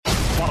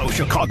Follow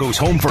Chicago's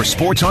home for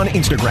sports on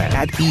Instagram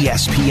at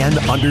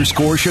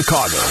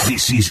ESPN_Chicago.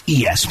 This is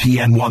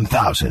ESPN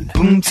 1000.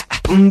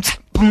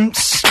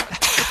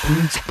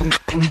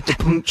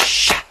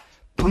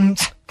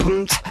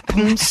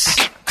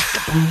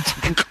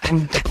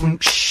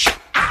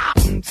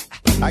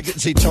 I can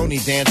see Tony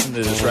dancing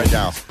to this right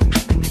now.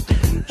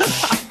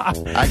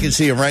 I can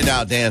see him right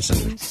now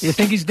dancing. You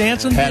think he's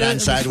dancing? Head on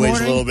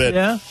sideways a little bit.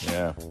 Yeah.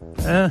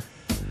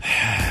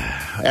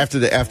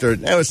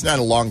 It's not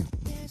a long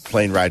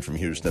plane ride from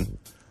Houston.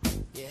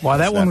 Well,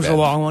 that one was a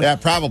long one. Yeah,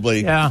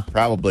 probably. Yeah.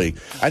 Probably.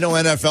 I know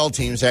NFL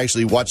teams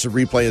actually watch the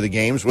replay of the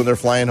games when they're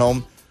flying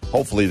home.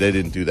 Hopefully they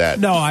didn't do that.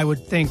 No, I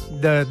would think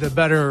the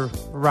better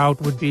route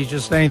would be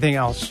just anything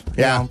else.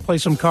 Yeah. Play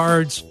some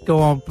cards, go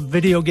on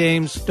video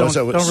games. Don't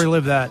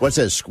relive that. What's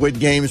that, Squid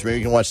Games? Maybe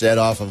you can watch that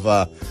off of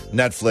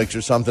Netflix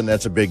or something.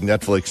 That's a big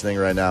Netflix thing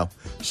right now.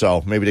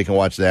 So maybe they can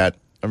watch that.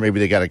 Or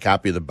maybe they got a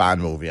copy of the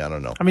Bond movie. I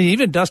don't know. I mean,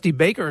 even Dusty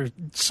Baker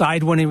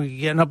sighed when he was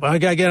getting up. I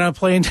got to get on a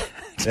plane to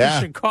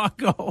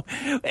Chicago.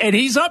 And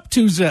he's up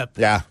 2-zip.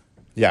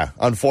 Yeah,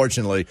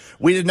 unfortunately.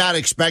 We did not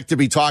expect to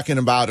be talking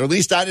about, or at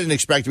least I didn't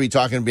expect to be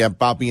talking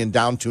about being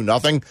down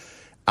 2-0.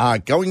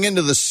 Going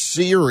into the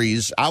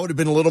series, I would have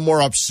been a little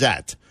more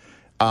upset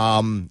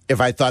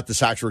if I thought the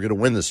Sox were going to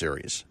win the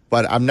series.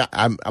 But I'm not.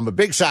 I'm a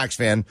big Sox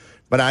fan,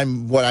 but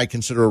I'm what I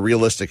consider a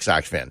realistic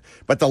Sox fan.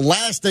 But the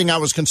last thing I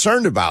was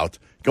concerned about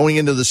going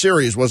into the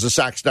series was the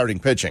Sox starting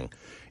pitching.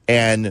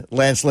 And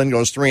Lance Lynn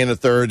goes 3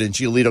 1/3, and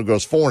Giolito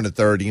goes 4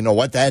 1/3. You know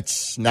what?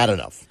 That's not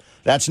enough.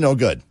 That's no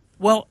good.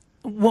 Well,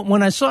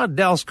 when I saw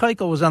Dallas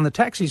Keuchel was on the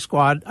taxi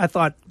squad, I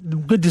thought,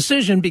 good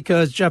decision,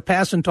 because Jeff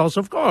Passan told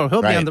us,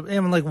 he'll be on the.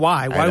 I'm like,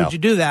 why? Why would you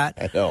do that?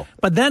 I know.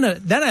 But then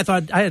I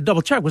thought, I had to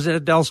double check, was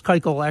it Dallas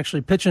Keuchel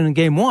actually pitching in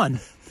game 1?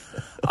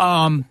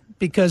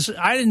 Because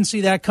I didn't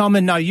see that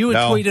coming. Now, you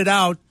had tweeted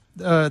out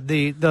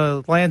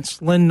the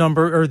Lance Lynn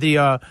number, or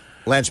the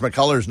Lance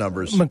McCullers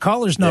numbers.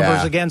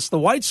 Against the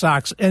White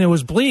Sox, and it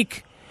was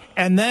bleak.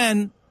 And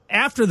then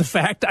after the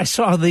fact, I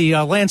saw the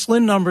Lance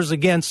Lynn numbers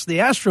against the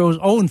Astros,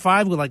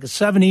 0-5 with like a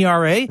 7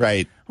 ERA.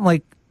 Right. I'm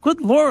like,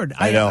 good Lord.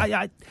 I know.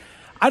 I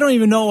don't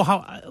even know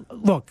how.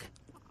 Look,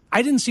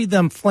 I didn't see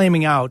them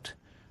flaming out.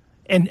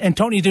 And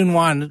Tony didn't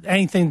want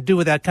anything to do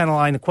with that kind of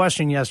line of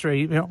question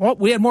yesterday.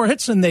 We had more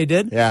hits than they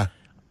did. Yeah.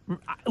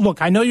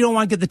 Look, I know you don't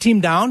want to get the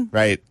team down.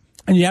 Right.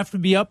 And you have to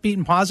be upbeat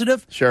and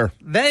positive. Sure.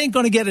 That ain't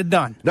going to get it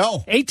done.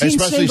 No. 18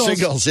 especially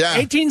singles. Yeah.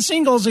 18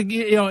 singles,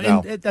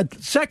 a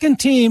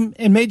second team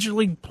in Major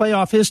League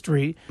playoff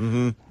history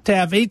to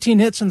have 18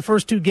 hits in the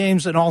first 2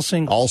 games and all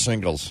singles. All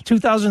singles.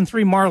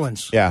 2003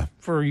 Marlins. Yeah.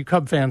 For you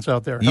Cub fans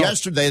out there.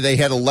 Yesterday they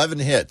had 11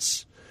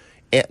 hits.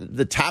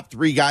 The top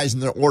 3 guys in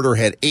the order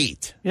had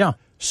 8. Yeah.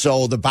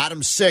 So the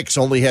bottom 6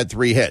 only had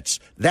 3 hits.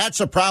 That's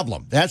a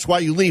problem. That's why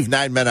you leave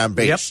 9 men on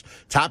base. Yep.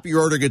 Top of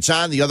your order gets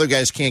on. The other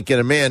guys can't get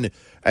them in.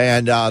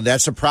 And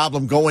that's a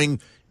problem going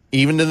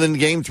even in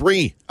Game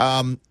 3.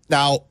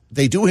 Now,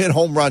 they do hit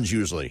home runs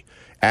usually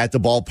at the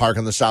ballpark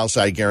on the south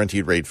side,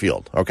 guaranteed rate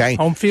field. Okay?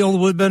 Home field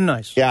would have been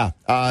nice. Yeah.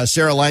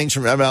 Sarah Langs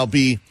from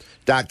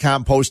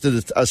MLB.com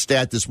posted a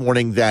stat this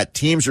morning that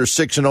teams are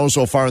 6-0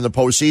 so far in the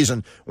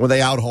postseason when they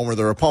out-homer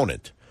their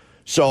opponent.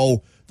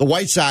 So the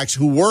White Sox,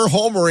 who were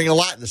homering a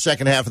lot in the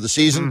second half of the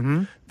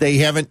season, they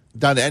haven't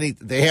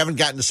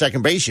gotten to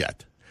second base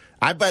yet.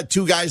 I bet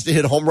 2 guys to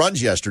hit home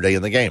runs yesterday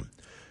in the game.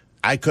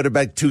 I could have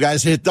bet 2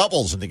 guys to hit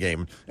doubles in the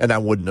game, and I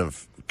wouldn't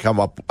have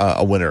come up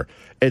a winner.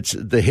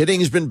 The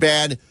hitting has been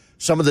bad.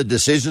 Some of the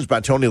decisions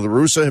by Tony La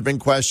Russa have been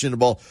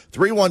questionable.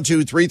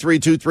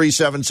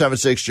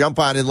 312-332-3776. Jump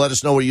on and let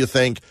us know what you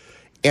think.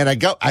 And I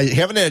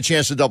haven't had a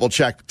chance to double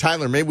check.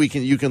 Tyler, maybe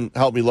you can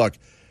help me look.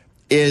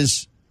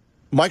 Is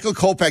Michael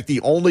Kopech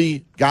the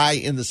only guy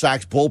in the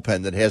Sox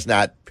bullpen that has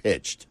not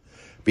pitched?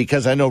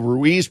 Because I know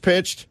Ruiz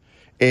pitched,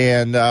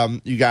 and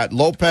you got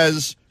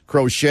Lopez,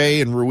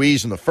 Crochet, and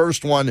Ruiz in the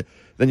first one.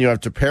 Then you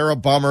have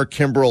Tepera, Bummer,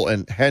 Kimbrel,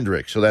 and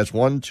Hendricks. So that's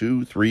 1,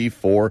 2, 3,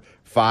 4,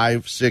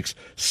 5, 6,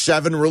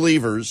 7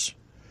 relievers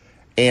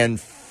and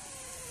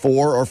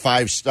 4 or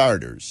 5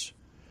 starters.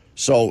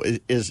 So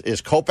is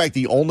Kopech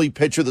the only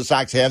pitcher the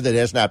Sox have that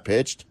has not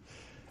pitched?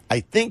 I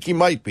think he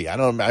might be. I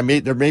don't know.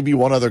 There may be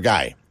one other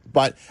guy.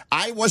 But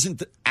I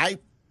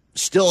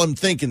still am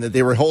thinking that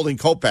they were holding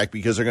Kopech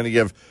because they're going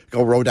to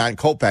go Rodon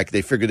Kopech.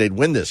 They figured they'd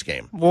win this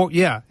game. Well,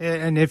 yeah,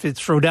 and if it's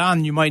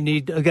Rodon, you might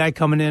need a guy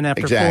coming in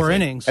after 4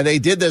 innings. And they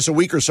did this a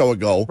week or so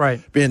ago.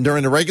 Right. And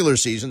during the regular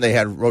season, they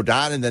had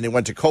Rodon, and then they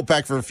went to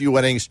Kopech for a few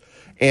innings.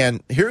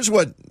 And here's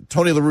what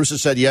Tony La Russa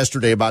said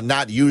yesterday about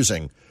not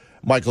using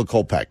Michael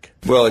Kopech.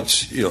 Well,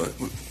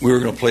 we were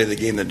going to play the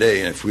game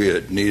today, and if we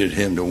had needed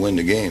him to win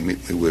the game, we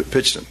would have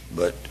pitched him.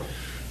 But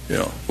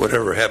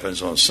whatever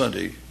happens on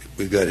Sunday,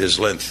 we've got his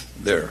length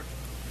there.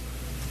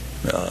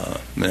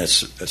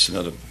 That's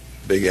another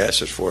big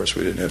asset for us.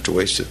 We didn't have to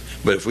waste it.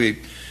 But if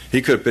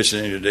he could have pitched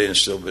any today and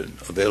still been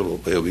available,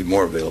 but he'll be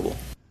more available.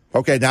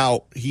 Okay,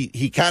 now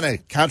he kind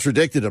of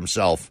contradicted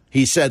himself.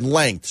 He said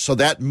length, so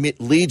that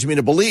leads me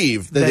to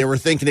believe that they were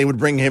thinking they would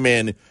bring him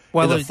in the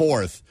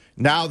 4th.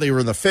 Now they were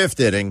in the 5th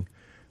inning.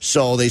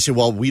 So they said,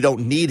 well, we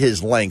don't need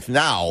his length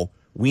now.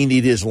 We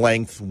need his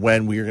length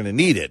when we're going to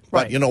need it.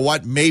 Right. But you know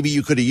what? Maybe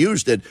you could have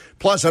used it.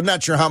 Plus, I'm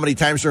not sure how many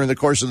times during the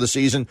course of the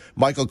season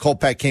Michael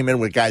Kopech came in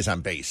with guys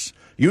on base.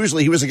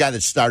 Usually he was a guy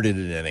that started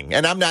an inning.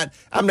 And I'm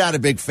not a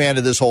big fan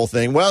of this whole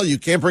thing. Well, you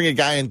can't bring a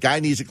guy in. Guy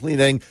needs a clean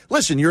inning.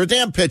 Listen, you're a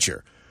damn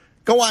pitcher.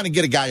 Go on and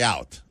get a guy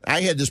out.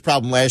 I had this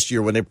problem last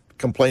year when they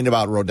complained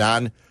about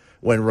Rodon.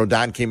 When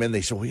Rodon came in,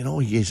 they said, well,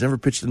 he's never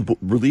pitched in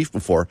relief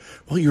before.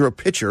 Well, you're a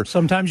pitcher.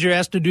 Sometimes you're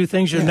asked to do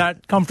things you're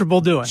not comfortable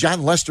doing.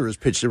 John Lester has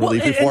pitched in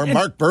relief before.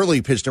 Mark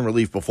Burley pitched in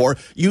relief before.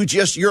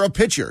 You're a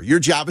pitcher. Your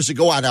job is to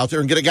go out there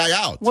and get a guy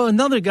out. Well,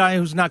 another guy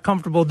who's not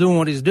comfortable doing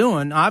what he's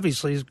doing,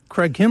 obviously, is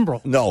Craig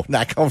Kimbrell. No,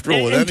 not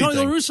comfortable with anything. And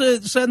Tony La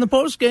Russa said in the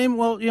postgame,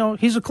 well,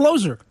 he's a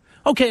closer.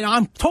 Okay, now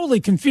I'm totally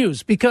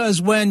confused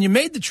because when you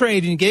made the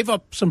trade and you gave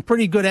up some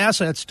pretty good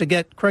assets to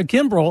get Craig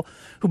Kimbrell,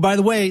 who, by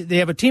the way, they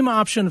have a team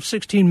option of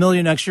 $16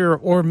 million next year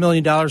or $1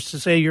 million to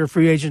say you're a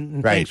free agent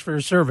and thanks for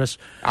your service.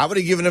 I would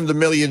have given him the $1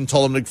 million and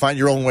told him to find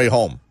your own way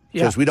home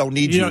because we don't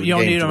need you in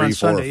game 3,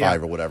 4, or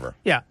 5 or whatever.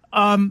 Yeah.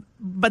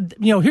 But,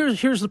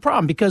 here's the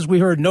problem because we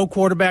heard no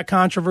quarterback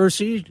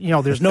controversy.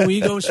 There's no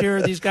egos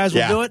here. These guys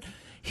will do it.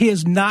 He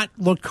has not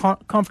looked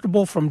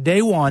comfortable from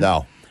day one.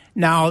 No.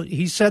 Now,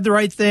 he said the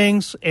right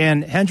things,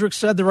 and Hendricks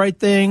said the right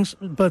things,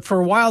 but for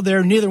a while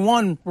there, neither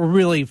one were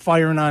really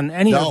firing on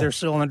any of their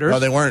cylinders. No,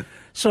 they weren't.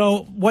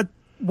 So what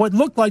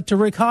looked like to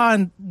Rick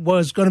Hahn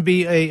was going to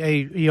be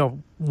a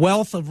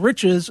wealth of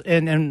riches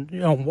and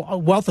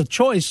wealth of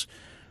choice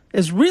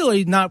has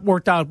really not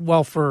worked out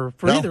well for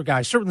either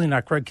guy. Certainly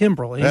not Craig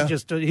Kimbrell.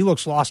 He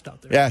looks lost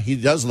out there. Yeah, he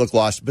does look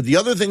lost. But the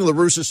other thing La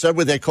Russa said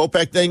with that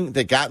Kopech thing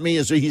that got me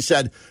is he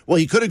said, well,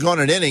 he could have gone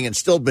an inning and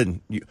still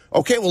been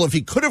okay. Well, if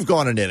he could have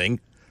gone an inning,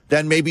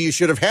 then maybe you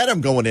should have had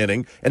him go an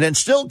inning and then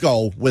still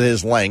go with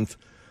his length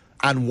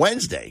on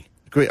Wednesday.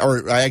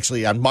 Or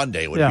actually on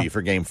Monday would be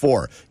for Game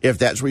 4, if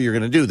that's what you're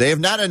going to do. They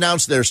have not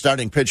announced their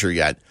starting pitcher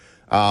yet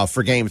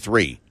for Game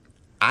 3.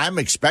 I'm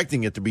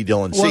expecting it to be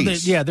Dylan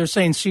Cease. They're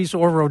saying Cease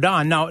or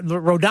Rodon. Now,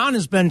 Rodon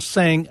has been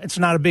saying it's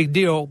not a big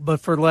deal,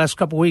 but for the last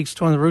couple of weeks,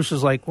 Tony La Russa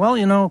is like, well,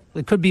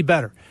 it could be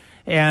better.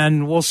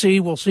 And we'll see.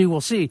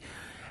 The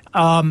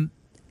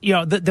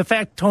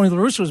fact Tony La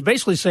Russa was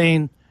basically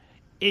saying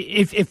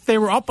if they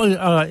were up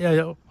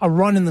a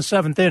run in the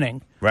 7th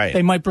inning,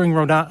 they might bring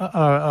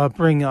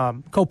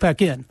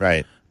Kopech in.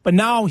 Right. But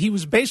now he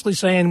was basically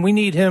saying we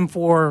need him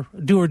for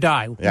do or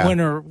die, win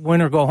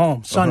or go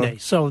home Sunday.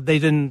 So they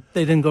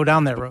didn't go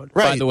down that road.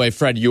 Right. By the way,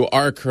 Fred, you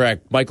are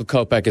correct. Michael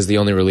Kopech is the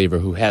only reliever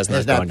who has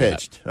not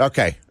pitched. Yet.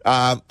 Okay,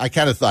 I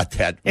kind of thought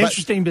that.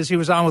 Interesting because he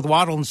was on with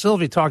Waddle and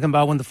Sylvie talking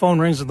about when the phone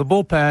rings at the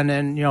bullpen,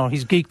 and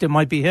he's geeked. It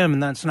might be him,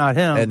 and that's not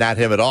him. And not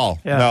him at all.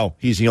 Yeah. No,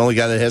 he's the only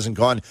guy that hasn't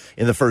gone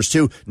in the first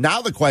 2.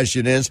 Now the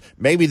question is,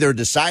 maybe they're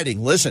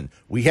deciding. Listen,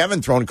 we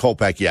haven't thrown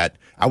Kopech yet.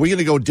 Are we going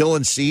to go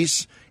Dylan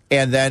Cease?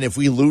 And then if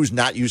we lose,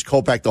 not use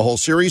Kopech the whole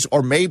series?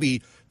 Or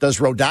maybe does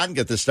Rodon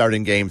get the start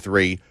in Game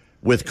 3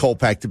 with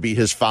Kopech to be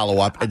his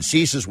follow-up, and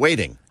Cease is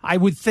waiting? I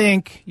would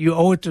think you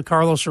owe it to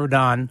Carlos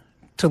Rodon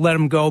to let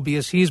him go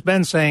because he's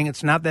been saying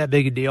it's not that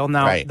big a deal.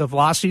 Now, the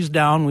velocity's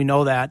down. We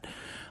know that.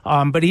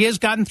 But he has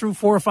gotten through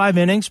 4 or 5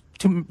 innings,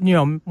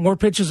 more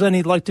pitches than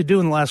he'd like to do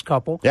in the last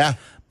couple. Yeah.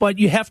 But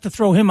you have to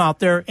throw him out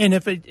there. And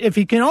if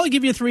he can only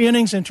give you 3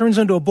 innings and turns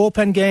into a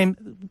bullpen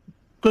game,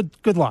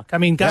 good luck. I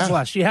mean, God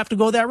bless. You have to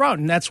go that route,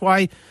 and that's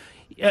why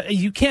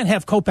you can't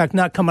have Kopech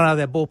not coming out of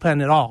that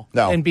bullpen at all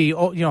and be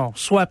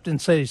swept and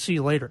say see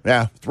you later.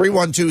 Yeah,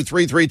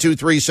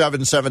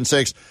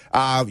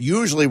 312-332-3776.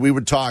 Usually we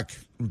would talk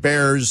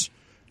Bears,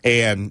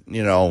 and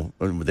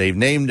they've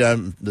named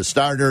the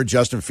starter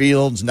Justin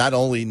Fields not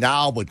only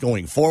now but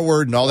going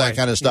forward and all that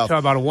kind of stuff. Talk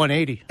about a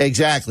 180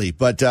 exactly.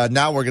 But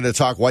now we're going to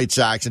talk White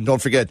Sox, and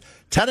don't forget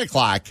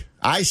 10:00.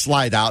 I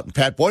slide out and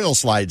Pat Boyle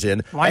slides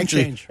in. Line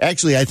change.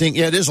 Actually, I think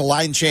it is a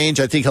line change.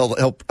 I think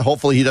he'll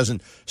hopefully he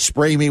doesn't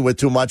spray me with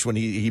too much when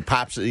he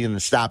pops in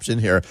and stops in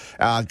here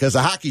because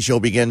the hockey show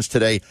begins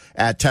today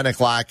at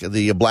 10:00.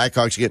 The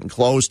Blackhawks are getting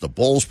close. The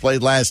Bulls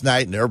played last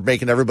night and they're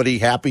making everybody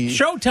happy.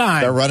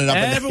 Showtime. They're running up.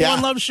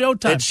 Everyone loves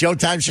Showtime. It's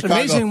Showtime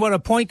Chicago. It's amazing what a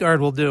point guard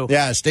will do.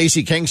 Yeah,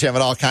 Stacey King's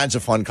having all kinds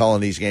of fun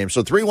calling these games.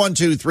 So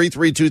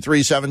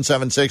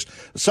 312-332-3776.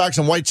 The Sox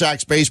and White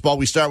Sox baseball.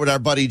 We start with our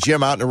buddy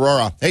Jim out in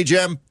Aurora. Hey,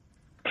 Jim.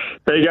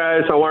 Hey,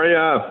 guys, how are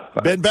you?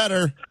 Been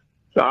better.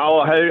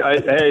 Oh,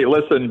 hey,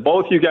 listen,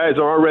 both you guys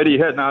are already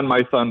hitting on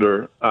my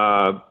thunder.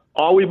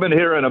 All we've been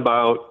hearing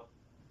about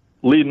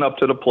leading up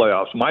to the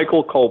playoffs,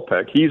 Michael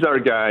Kopech, he's our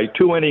guy,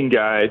 2-inning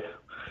guy.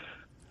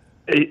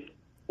 He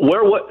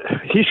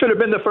should have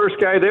been the first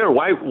guy there.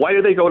 Why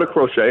did they go to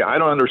Crochet? I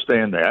don't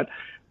understand that.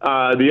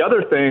 The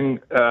other thing,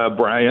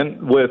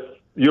 Brian,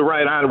 you're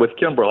right on with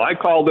Kimbrell. I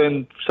called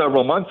in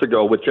several months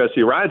ago with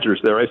Jesse Rogers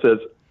there. I said,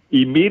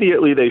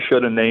 immediately they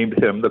should have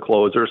named him the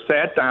closer,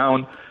 sat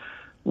down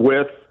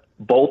with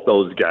both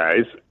those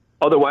guys.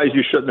 Otherwise,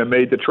 you shouldn't have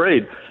made the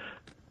trade.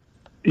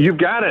 You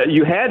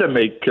had to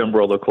make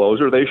Kimbrell the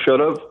closer. They should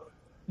have.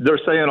 They're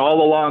saying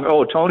all along,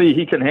 oh, Tony,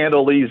 he can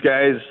handle these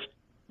guys.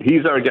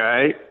 He's our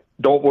guy.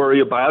 Don't worry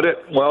about it.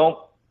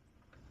 Well,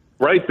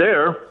 right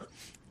there,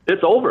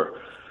 it's over.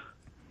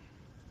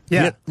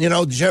 Yeah.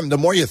 Jim, the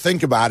more you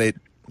think about it,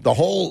 the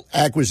whole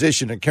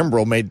acquisition of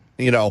Kimbrel made,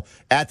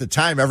 at the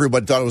time,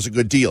 everyone thought it was a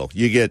good deal.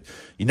 You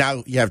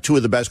have two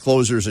of the best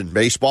closers in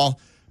baseball,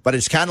 but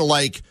it's kind of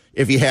like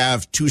if you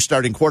have two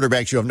starting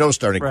quarterbacks, you have no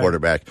starting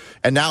quarterback.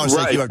 And now it's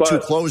like you have two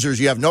closers,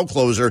 you have no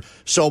closer.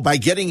 So by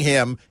getting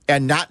him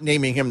and not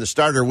naming him the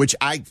starter, which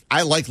I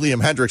like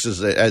Liam Hendricks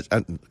as a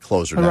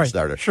closer, not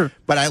starter. Sure.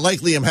 But I like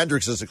Liam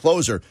Hendricks as a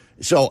closer.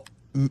 So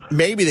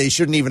maybe they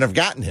shouldn't even have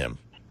gotten him.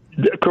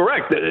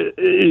 Correct.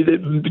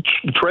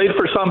 Trade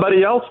for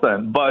somebody else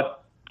then.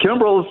 But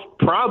Kimbrel's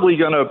probably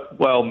going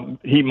to,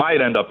 he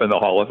might end up in the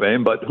Hall of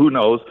Fame, but who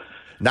knows?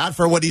 Not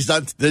for what he's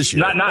done this year.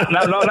 Not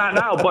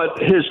now,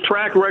 but his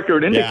track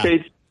record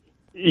indicates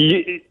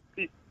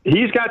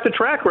he's got the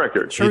track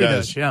record. Sure he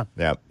does, yeah.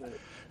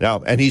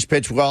 No, and he's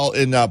pitched well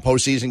in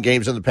postseason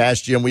games in the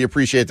past, Jim. We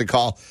appreciate the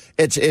call.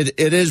 It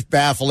is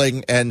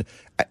baffling, and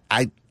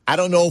I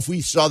don't know if we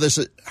saw this,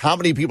 how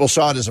many people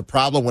saw it as a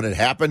problem when it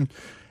happened.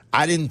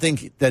 I didn't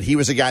think that he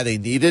was a guy they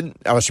needed.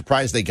 I was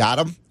surprised they got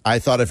him. I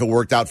thought if it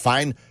worked out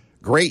fine,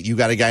 great. You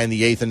got a guy in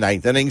the 8th and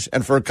 9th innings.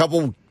 And for a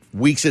couple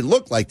weeks, it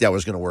looked like that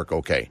was going to work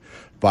okay.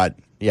 But,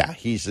 yeah,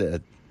 he's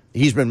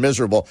been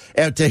miserable.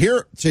 And to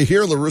hear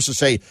La Russa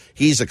say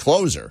he's a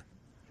closer,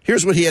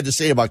 here's what he had to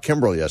say about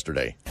Kimbrel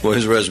yesterday. Well,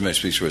 his resume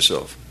speaks for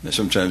itself. And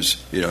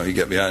sometimes, he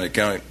got behind the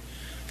count,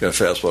 got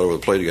a fastball over the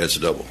plate, he gets a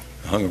double.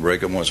 Hung a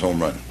break and wants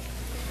home run.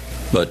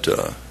 But,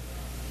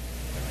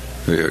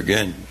 here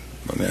again,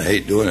 I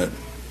hate doing it.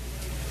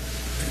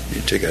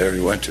 You take it however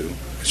you want to.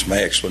 It's my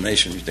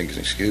explanation. You think it's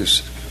an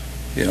excuse.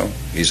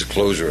 He's a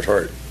closer at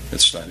heart.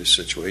 It's not his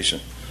situation.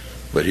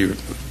 But he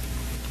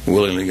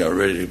willingly got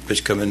ready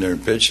to come in there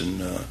and pitch, and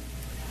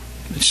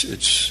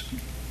it's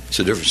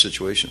a different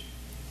situation.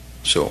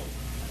 So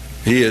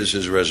he is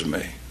his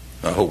resume.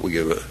 I hope we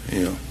give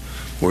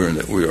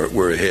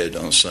we're ahead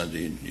on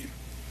Sunday, and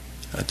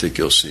I think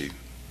you'll see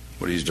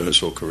what he's done his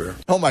whole career.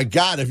 Oh, my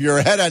God. If you're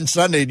ahead on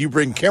Sunday and you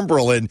bring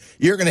Kimbrel in,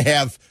 you're going to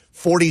have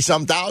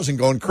 40-some thousand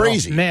going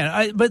crazy. Oh,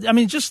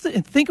 man, just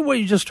think of what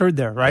you just heard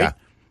there, right?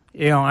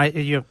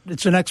 Yeah.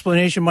 It's an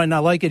explanation, might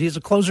not like it. He's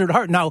a closer at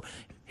heart. Now,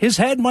 his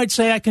head might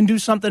say, I can do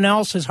something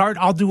else. His heart,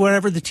 I'll do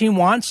whatever the team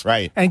wants.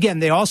 Right. And again,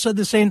 they all said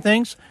the same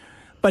things.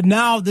 But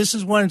now this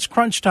is when it's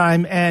crunch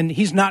time, and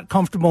he's not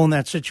comfortable in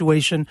that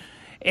situation.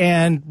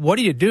 And what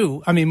do you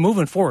do?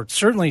 Moving forward,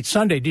 certainly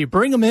Sunday, do you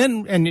bring him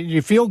in and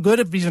you feel good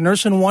if he's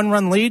nursing a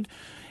 1-run lead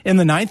in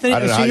the 9th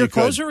inning, a senior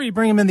closer, or you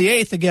bring him in the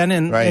 8th again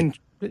and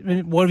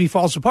what if he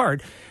falls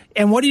apart?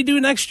 And what do you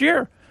do next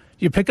year?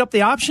 You pick up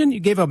the option.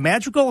 You gave up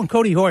Madrigal and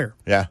Cody Hoyer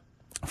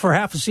for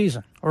half a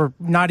season, or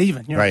not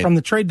even, from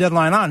the trade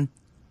deadline on.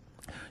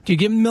 Do you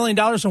give him $1 million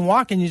and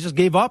walk, and you just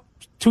gave up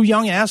two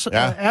young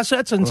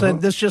assets and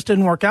said, this just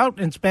didn't work out,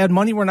 and it's bad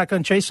money, we're not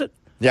going to chase it?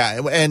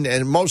 Yeah,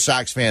 and most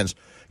Sox fans,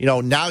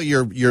 now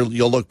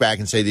you'll look back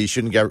and say that you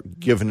shouldn't have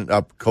given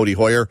up Cody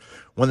Hoyer.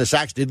 When the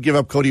Sox did give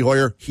up Cody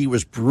Hoyer, he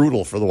was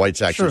brutal for the White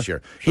Sox this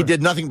year. He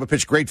did nothing but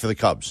pitch great for the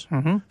Cubs.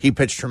 Mm-hmm. He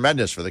pitched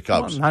tremendous for the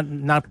Cubs. Well,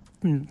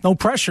 no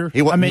pressure.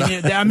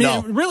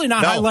 No. Really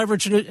not high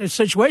leverage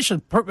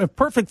situation.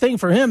 Perfect thing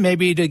for him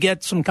maybe to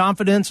get some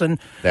confidence,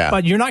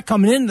 but you're not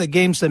coming into the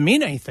games that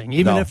mean anything,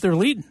 even if they're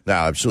leading.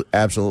 No,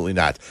 absolutely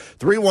not.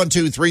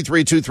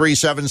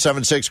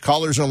 312-332-3776.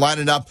 Callers are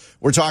lining up.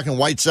 We're talking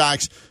White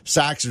Sox.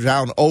 Sox are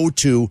down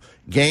 0-2.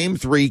 Game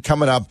 3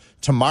 coming up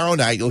tomorrow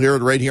night. You'll hear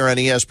it right here on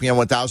ESPN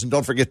 1000.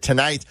 Don't forget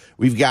tonight,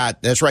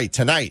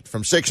 tonight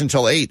from 6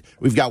 until 8,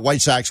 we've got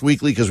White Sox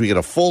Weekly because we get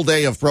a full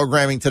day of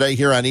programming today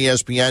here on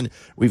ESPN.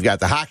 We've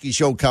got the hockey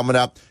show coming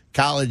up,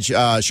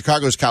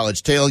 Chicago's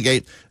College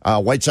Tailgate,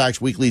 White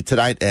Sox Weekly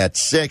tonight at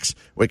 6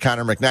 with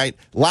Connor McKnight.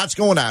 Lots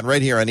going on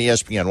right here on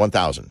ESPN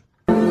 1000.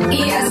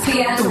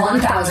 ESPN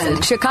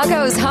 1000,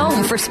 Chicago's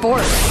home for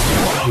sports.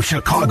 Follow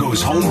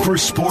Chicago's home for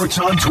sports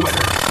on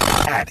Twitter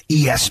at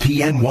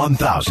ESPN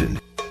 1000.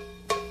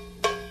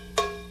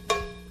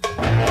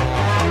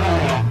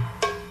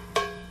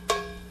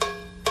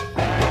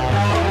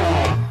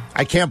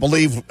 I can't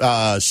believe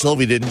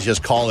Sylvie didn't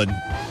just call and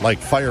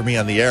fire me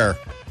on the air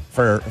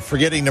for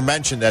forgetting to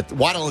mention that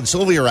Waddle and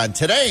Sylvie are on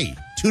today,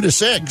 2 to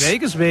 6.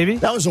 Vegas, baby.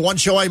 That was the one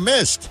show I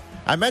missed.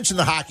 I mentioned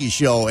the hockey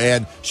show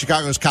and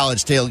Chicago's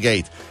College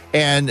Tailgate.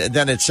 And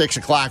then at 6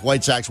 o'clock,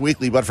 White Sox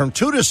Weekly. But from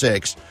 2 to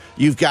 6,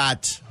 you've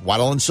got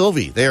Waddle and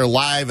Sylvie. They are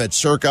live at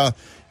Circa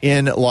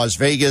in Las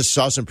Vegas.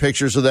 Saw some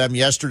pictures of them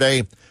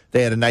yesterday.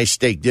 They had a nice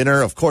steak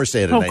dinner. Of course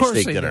they had a nice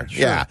steak dinner.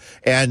 Sure. Yeah.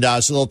 And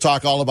so they'll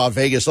talk all about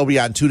Vegas. They'll be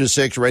on 2 to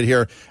 6 right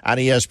here on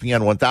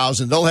ESPN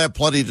 1000. They'll have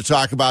plenty to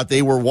talk about.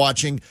 They were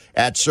watching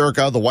at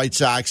Circa, the White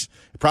Sox,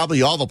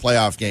 probably all the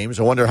playoff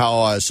games. I wonder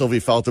how Sylvie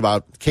felt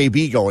about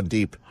KB going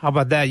deep. How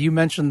about that? You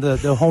mentioned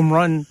the home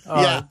run.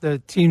 The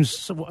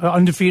team's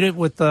undefeated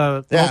with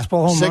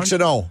multiple home runs.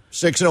 6-0.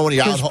 6-0 when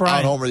you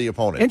out-homer the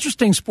opponent.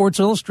 Interesting Sports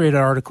Illustrated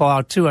article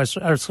out, too. I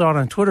saw it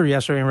on Twitter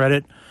yesterday and read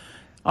it.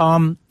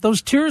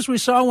 Those tears we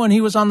saw when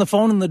he was on the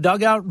phone in the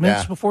dugout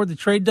minutes before the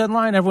trade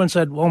deadline, everyone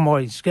said, oh,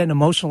 boy, he's getting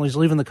emotional. He's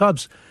leaving the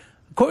Cubs.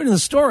 According to the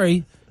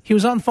story, he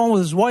was on the phone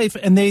with his wife,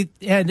 and they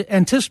had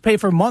anticipated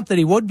for a month that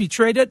he would be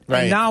traded.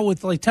 Right. And now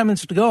with like 10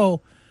 minutes to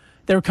go,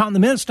 they were counting the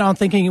minutes down,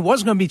 thinking he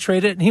was going to be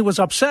traded, and he was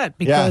upset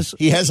because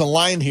he has a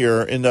line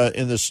here in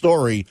the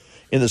story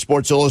in the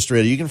Sports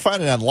Illustrated. You can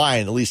find it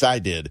online. At least I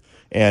did.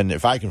 And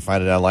if I can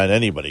find it online,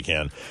 anybody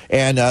can.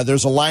 And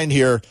there's a line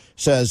here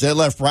says they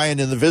left Brian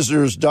in the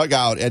visitors'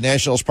 dugout at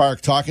Nationals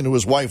Park talking to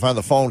his wife on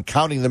the phone,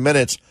 counting the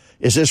minutes.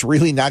 Is this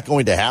really not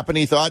going to happen?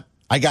 He thought.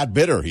 I got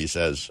bitter, he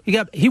says.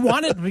 He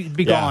wanted to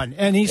be gone,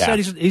 and he said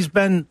he's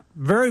been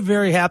very,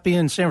 very happy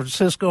in San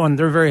Francisco, and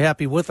they're very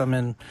happy with him,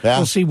 and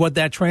we'll see what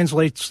that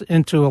translates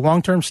into a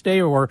long-term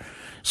stay or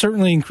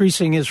certainly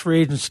increasing his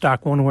free agent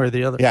stock one way or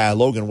the other. Yeah,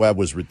 Logan Webb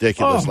was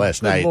ridiculous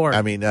last night. Lord.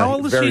 I mean, how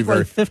old is he?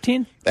 Like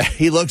 15?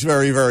 He looks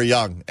very, very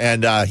young,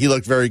 and he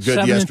looked very good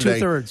 7 yesterday.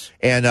 2/3.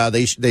 And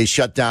they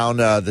shut down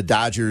the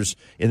Dodgers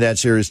in that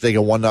series, taking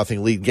a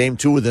 1-0 lead. Game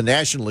 2 of the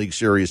National League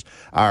Series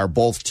are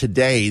both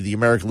today. The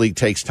American League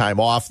takes time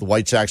off. The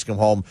White Sox come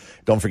home.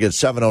 Don't forget,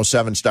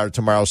 7:07 start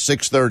tomorrow,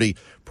 6:30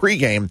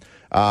 pregame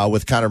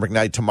with Connor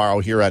McKnight tomorrow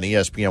here on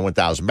ESPN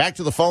 1000. Back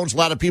to the phones. A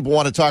lot of people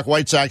want to talk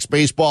White Sox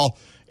baseball,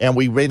 and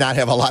we may not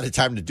have a lot of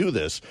time to do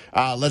this.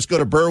 Let's go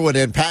to Berwood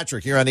and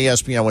Patrick here on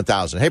ESPN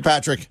 1000. Hey,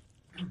 Patrick.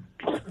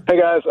 Hey,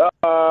 guys.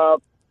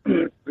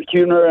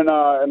 Huebner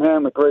and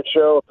him, a great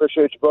show.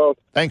 Appreciate you both.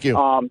 Thank you.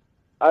 I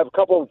have a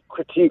couple of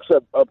critiques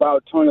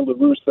about Tony La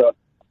Russa.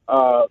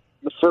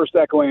 The first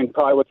echoing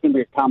probably what's going to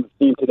be a common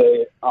theme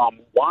today.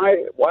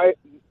 Why,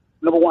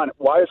 number one,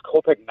 why has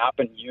Kopech not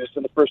been used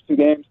in the first 2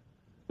 games?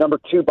 Number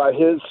two, by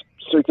his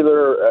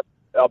circular,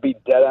 I'll be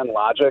dead-end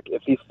logic,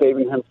 if he's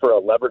saving him for a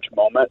leverage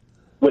moment,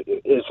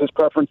 is his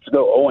preference to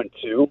go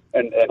 0-2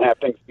 and have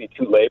things be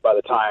too late by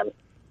the time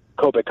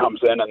Kopech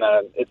comes in and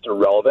then it's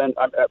irrelevant?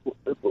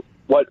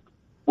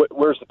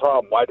 Where's the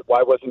problem?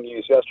 Why wasn't he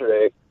used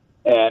yesterday?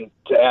 And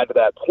to add to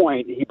that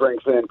point, he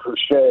brings in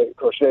Crochet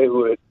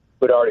who had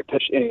already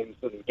pitched innings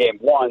in game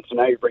 1, so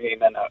now you're bringing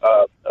in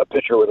a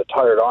pitcher with a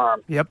tired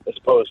arm as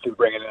opposed to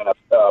bringing in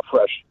a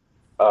fresh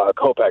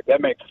Kopech.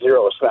 That makes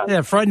zero sense.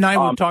 Yeah, Fred and I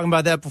were talking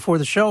about that before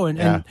the show.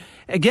 And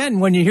again,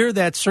 when you hear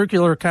that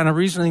circular kind of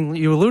reasoning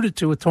you alluded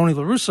to with Tony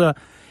La Russa,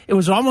 it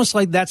was almost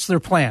like that's their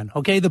plan.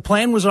 Okay, the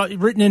plan was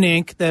written in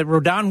ink that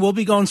Rodon will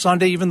be going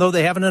Sunday, even though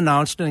they haven't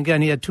announced. And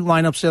again, he had 2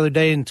 lineups the other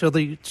day until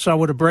they saw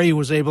what Abreu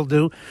was able to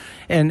do,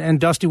 and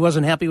Dusty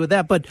wasn't happy with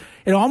that. But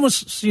it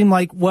almost seemed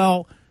like,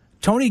 well,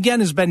 Tony, again,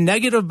 has been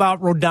negative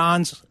about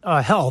Rodon's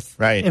health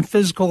and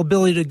physical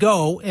ability to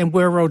go, and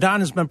where Rodon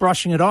has been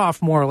brushing it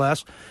off, more or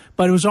less.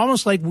 But it was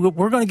almost like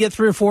we're going to get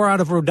 3 or 4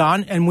 out of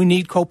Rodon, and we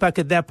need Kopech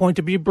at that point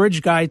to be a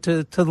bridge guy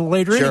to the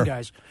later inning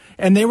guys.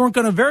 And they weren't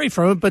going to vary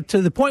from it, but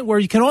to the point where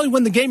you can only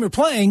win the game you're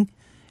playing,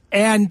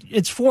 and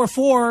it's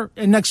 4-4,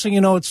 and next thing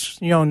you know,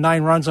 it's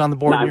 9 runs on the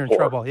board, and you're in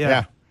trouble.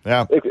 Yeah.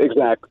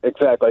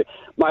 Exactly.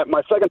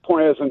 My second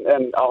point is,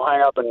 and I'll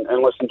hang up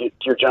and listen to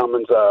your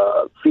gentleman's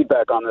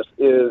feedback on this,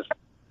 is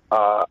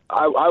I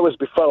was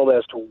befuddled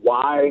as to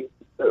why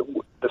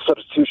the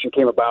substitution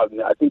came about.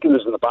 And I think it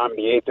was in the bottom of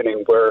the 8th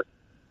inning where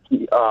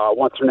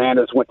once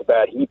Hernandez went to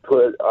bat, he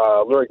put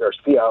Lurie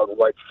Garcia out in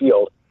right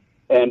field.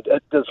 And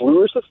does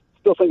Lewis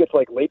still think it's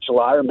like late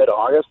July or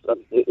mid-August?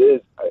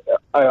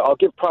 I'll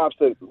give props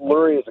that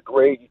Lurie is a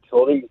great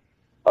utility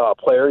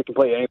player. He can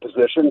play any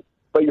position.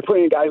 But you're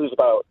putting a guy who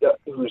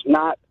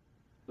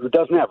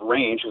doesn't have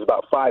range, who's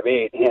about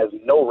 5'8", and has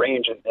no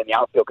range in the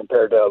outfield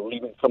compared to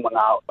leaving someone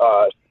out,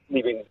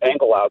 leaving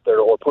Engel out there,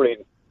 or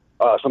putting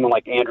someone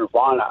like Andrew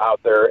Vaughn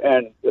out there.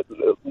 And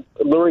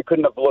Lurie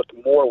couldn't have looked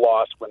more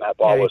lost when that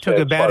ball was hit. He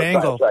took a bad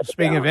angle.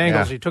 Speaking of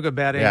angles, he took a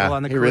bad angle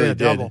on the career really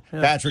double.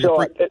 Yeah. Patrick,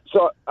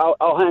 so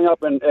I'll hang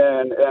up, and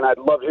I'd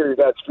love to hear your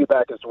guys'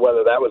 feedback as to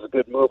whether that was a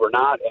good move or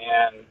not,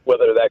 and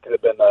whether that could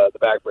have been the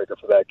backbreaker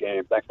for that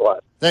game. Thanks a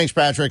lot. Thanks,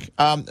 Patrick.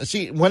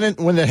 See, when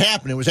it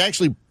happened, it was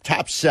actually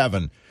top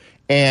 7,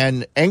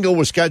 and Engel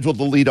was scheduled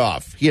to lead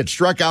off. He had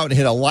struck out and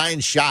hit a line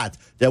shot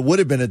that would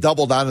have been a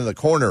double down in the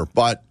corner,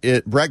 but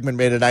Bregman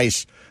made a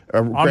nice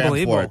grab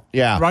for it.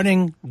 Yeah.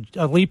 Running,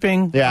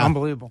 leaping,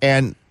 unbelievable.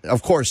 And,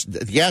 of course, the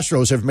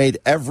Astros have made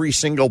every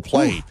single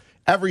play. Ooh.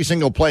 Every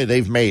single play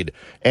they've made.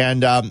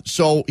 And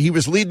so he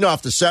was leading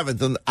off the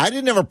 7th, and I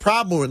didn't have a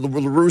problem with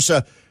La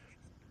Russa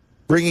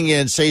bringing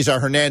in Cesar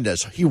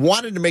Hernandez. He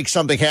wanted to make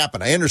something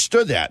happen. I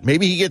understood that.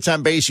 Maybe he gets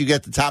on base, you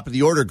get the top of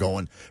the order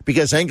going,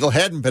 because Engel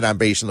hadn't been on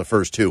base in the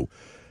first 2.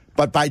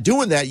 But by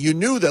doing that, you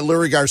knew that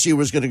Lurie Garcia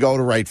was going to go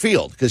to right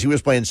field because he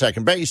was playing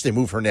second base. They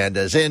move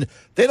Hernandez in.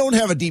 They don't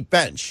have a deep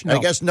bench. No. I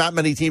guess not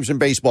many teams in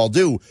baseball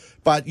do.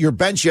 But your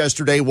bench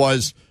yesterday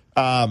was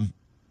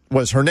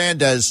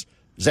Hernandez,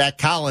 Zach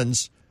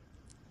Collins,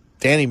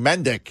 Danny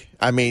Mendick,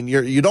 I mean,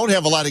 you don't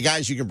have a lot of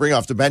guys you can bring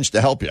off the bench to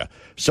help you.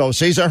 So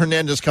Cesar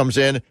Hernandez comes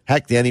in.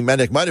 Heck, Danny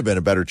Mendick might have been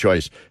a better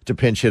choice to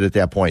pinch hit at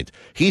that point.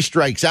 He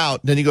strikes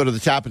out. Then you go to the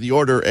top of the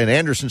order, and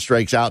Anderson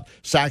strikes out.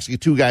 Sox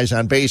get 2 guys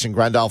on base, and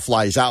Grandal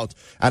flies out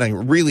on a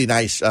really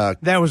nice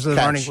that was the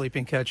catch. running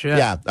leaping catch, yeah.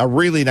 Yeah, a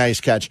really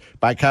nice catch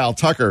by Kyle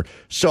Tucker.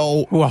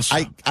 So who else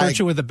hurt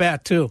you with the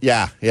bat, too.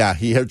 Yeah.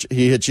 He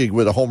hit you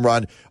with a home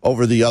run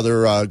over the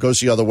other,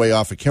 goes the other way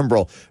off of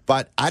Kimbrel.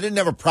 But I didn't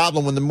have a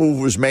problem when the move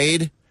was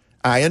made.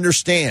 I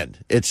understand.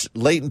 It's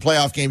late in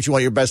playoff games. You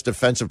want your best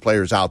defensive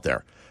players out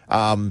there.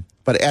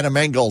 But Adam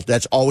Engel,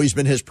 that's always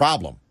been his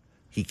problem.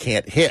 He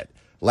can't hit.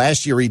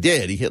 Last year he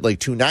did. He hit like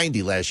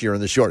 290 last year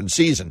in the shortened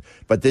season.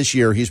 But this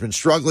year he's been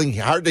struggling.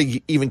 Hard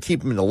to even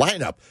keep him in the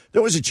lineup.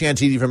 There was a chance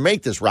he'd even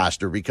make this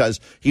roster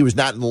because he was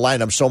not in the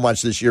lineup so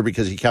much this year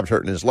because he kept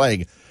hurting his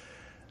leg.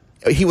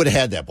 He would have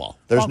had that ball.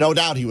 There's no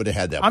doubt he would have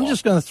had that ball. I'm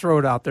just going to throw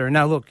it out there.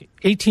 Now, look,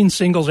 18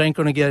 singles ain't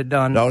going to get it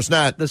done. No, it's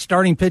not. The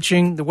starting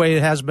pitching, the way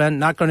it has been,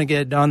 not going to get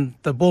it done.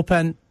 The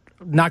bullpen,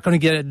 not going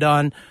to get it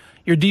done.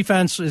 Your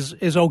defense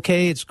is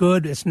okay. It's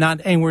good. It's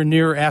not anywhere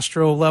near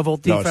Astro level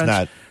defense. No, it's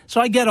not. So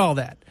I get all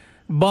that.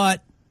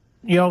 But,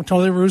 Tony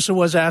La Russa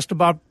was asked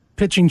about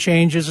pitching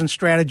changes and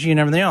strategy and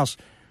everything else.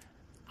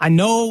 I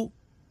know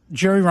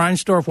Jerry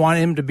Reinsdorf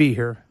wanted him to be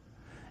here.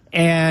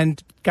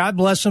 And God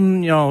bless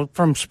him,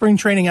 from spring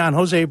training on,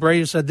 Jose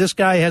Abreu said, this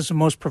guy has the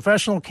most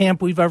professional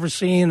camp we've ever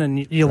seen,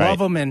 and you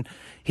love him. And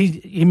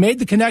he made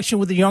the connection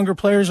with the younger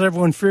players.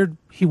 Everyone feared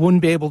he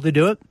wouldn't be able to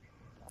do it.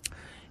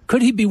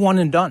 Could he be one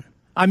and done?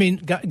 I mean,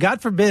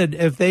 God forbid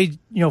if they,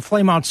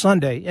 flame out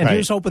Sunday, and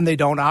here's hoping they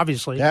don't,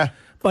 obviously. Yeah.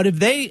 But if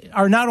they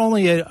are not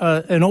only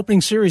an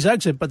opening series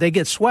exit, but they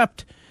get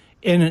swept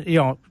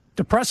in,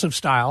 depressive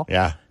style.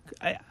 Yeah.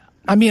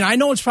 I mean, I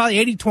know it's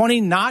probably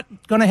 80-20 not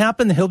going to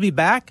happen. He'll be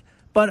back.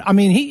 But, I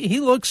mean, he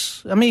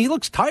looks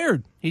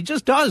tired. He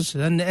just does.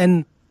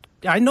 And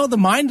I know the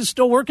mind is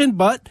still working,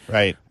 but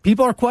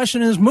people are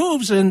questioning his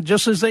moves, and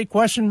just as they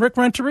questioned Rick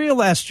Renteria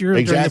last year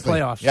during the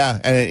playoffs. Yeah,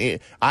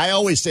 and I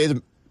always say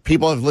that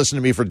people have listened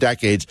to me for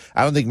decades.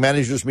 I don't think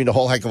managers mean a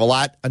whole heck of a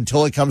lot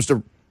until it comes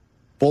to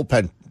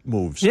bullpen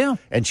moves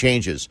and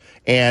changes.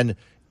 And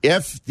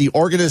if the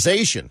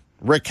organization,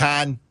 Rick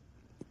Hahn,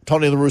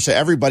 Tony La Russa,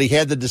 everybody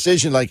had the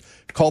decision like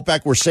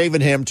Kopech, we're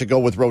saving him to go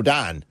with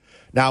Rodon.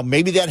 Now,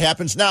 maybe that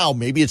happens now.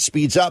 Maybe it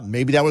speeds up.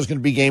 Maybe that was going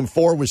to be game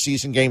 4 with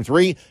season game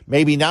 3.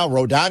 Maybe now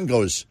Rodon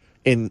goes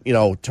in,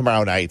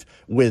 tomorrow night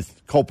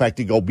with Kopech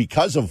to go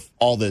because of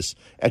all this.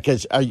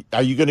 Because are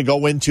you going to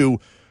go into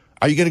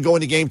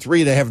game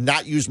 3 to have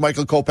not used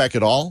Michael Kopech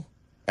at all?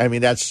 I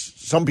mean,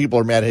 some people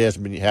are mad it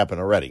hasn't been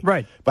happened already.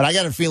 Right. But I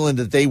got a feeling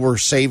that they were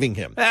saving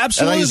him.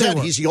 Absolutely. And like I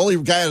said, he's the only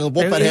guy in the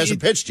bullpen that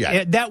hasn't pitched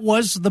yet. That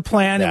was the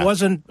plan. Yeah. It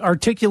wasn't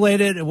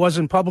articulated. It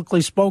wasn't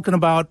publicly spoken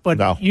about. But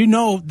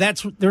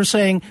that's what they're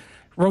saying.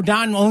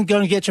 Rodon only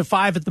going to get you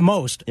 5 at the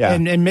most. Yeah.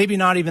 And maybe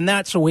not even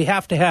that. So we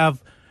have to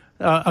have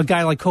a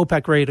guy like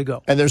Kopech ready to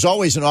go. And there's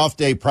always an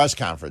off-day press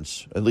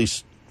conference, at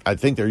least I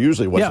think there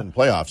usually was in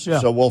playoffs. Yeah.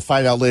 So we'll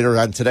find out later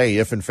on today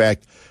if, in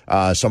fact,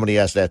 somebody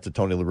asked that to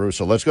Tony La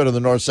Russa. Let's go to the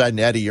north side.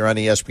 And Eddie, you're on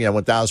ESPN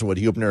 1000 with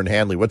Huebner and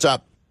Hanley. What's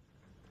up?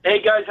 Hey,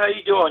 guys, how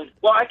you doing?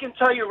 Well, I can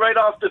tell you right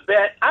off the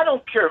bat, I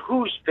don't care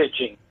who's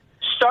pitching,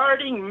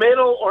 starting,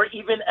 middle, or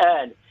even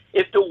end.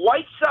 If the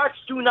White Sox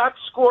do not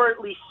score at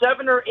least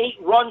 7 or 8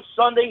 runs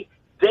Sunday,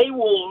 they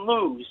will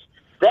lose.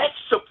 That's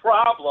the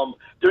problem.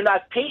 They're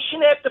not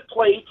patient at the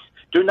plates.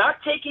 They're not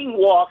taking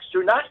walks.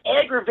 They're not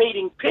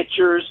aggravating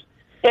pitchers.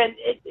 And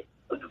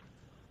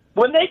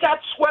when they got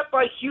swept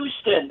by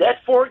Houston,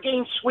 that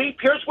 4-game sweep,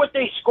 here's what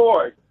they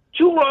scored.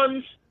 2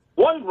 runs,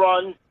 1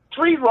 run,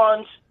 3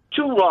 runs,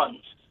 2 runs.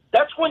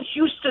 That's when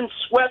Houston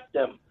swept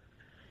them.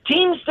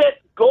 Teams that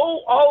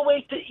go all the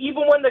way to,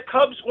 even when the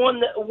Cubs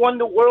won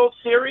the World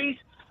Series,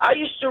 I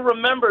used to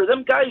remember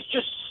them guys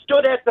just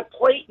stood at the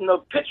plate and the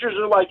pitchers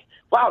are like,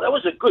 wow, that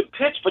was a good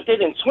pitch, but they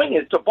didn't swing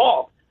it. It's a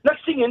ball.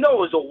 Next thing you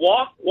know, it was a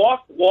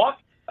walk,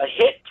 a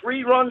hit,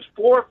 3 runs,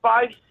 4,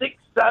 5, 6,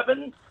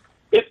 7.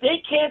 If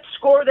they can't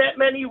score that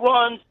many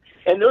runs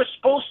and they're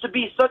supposed to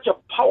be such a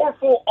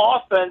powerful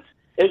offense,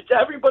 as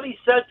everybody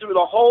said through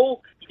the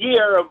whole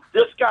year of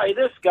this guy,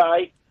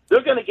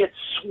 they're going to get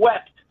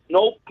swept.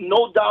 No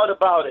doubt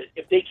about it,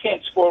 if they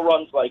can't score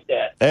runs like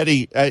that.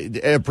 Eddie, I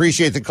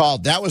appreciate the call.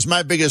 That was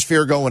my biggest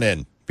fear going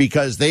in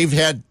because they've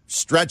had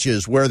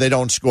stretches where they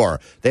don't score.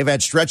 They've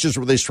had stretches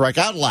where they strike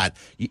out a lot.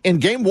 In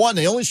game 1,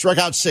 they only struck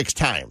out 6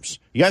 times.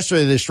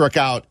 Yesterday, they struck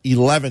out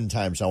 11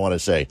 times, I want to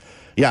say.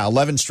 Yeah,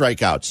 11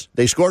 strikeouts.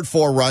 They scored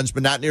 4 runs,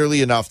 but not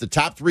nearly enough. The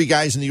top 3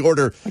 guys in the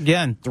order.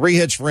 Again. 3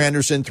 hits for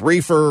Anderson,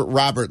 3 for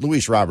Robert.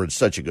 Luis Robert's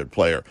such a good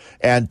player.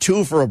 And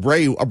 2 for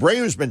Abreu.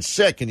 Abreu's been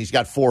sick, and he's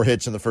got 4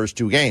 hits in the first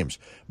 2 games.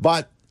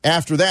 But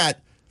after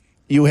that,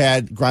 you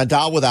had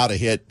Grandal without a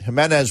hit,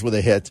 Jimenez with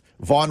a hit,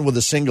 Vaughn with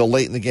a single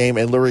late in the game,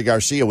 and Lurie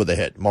Garcia with a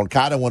hit.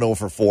 Moncada went 0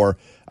 for 4.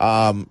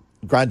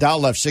 Grandal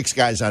left 6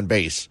 guys on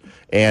base.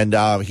 And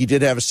he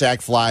did have a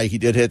sac fly. He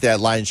did hit that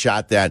line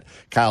shot that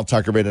Kyle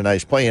Tucker made a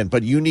nice play in.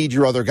 But you need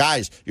your other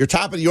guys. Your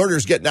top of the order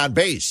is getting on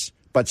base.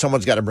 but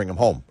someone's got to bring him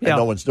home, and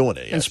no one's doing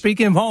it yet. And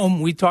speaking of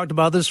home, we talked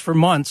about this for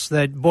months,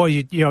 that,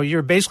 boy,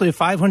 you're basically a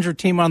 500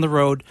 team on the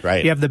road.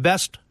 Right. You have the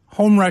best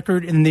home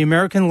record in the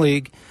American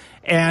League,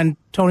 and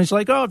Tony's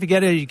like, oh, if you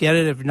get it, you get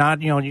it. If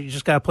not, you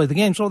just got to play the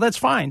game. So that's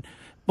fine.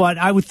 But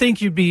I would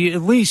think you'd be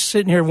at least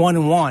sitting here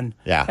 1-1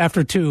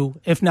 after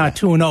 2, if not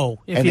 2-0.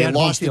 And they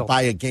lost it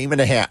by a game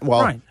and a half.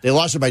 Well, they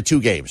lost it by 2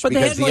 games. But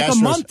because they had the Astros,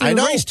 a month to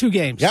erase 2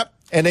 games. Yep,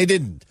 and they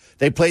didn't.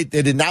 They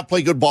did not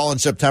play good ball in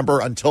September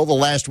until the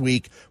last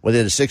week when they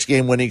had a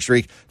 6-game winning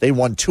streak. They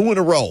won 2 in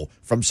a row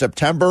from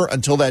September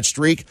until that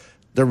streak.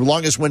 Their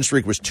longest win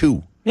streak was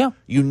 2. Yeah.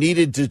 You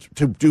needed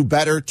to do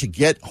better to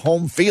get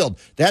home field.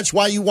 That's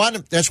why you want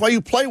them. That's why you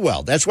play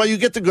well. That's why you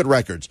get the good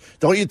records.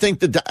 Don't you think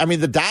the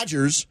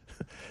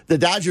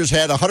Dodgers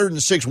had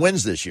 106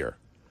 wins this year,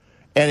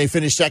 and they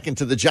finished second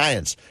to the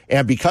Giants.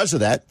 And because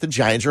of that, the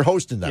Giants are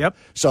hosting them. Yep.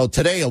 So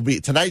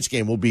tonight's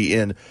game will be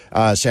in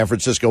San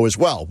Francisco as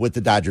well, with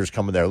the Dodgers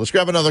coming there. Let's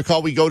grab another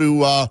call. We go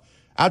to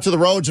out to the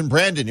roads, and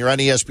Brandon, you're on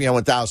ESPN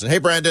 1000. Hey,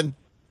 Brandon.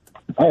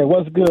 Hey,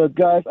 what's good,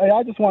 guys? Hey,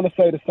 I just want to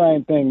say the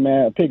same thing,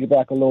 man.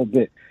 Piggyback a little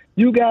bit.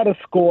 You got to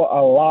score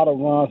a lot of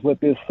runs with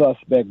this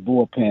suspect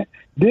bullpen.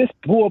 This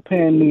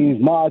bullpen needs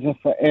margin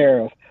for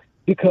errors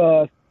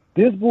because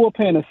this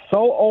bullpen is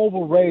so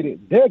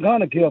overrated. They're going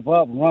to give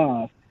up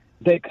runs.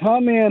 They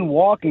come in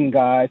walking,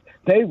 guys.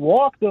 They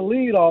walk the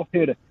leadoff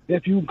hitter.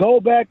 If you go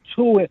back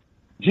to it,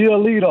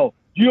 Giolito,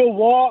 you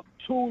walk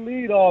 2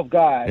 leadoff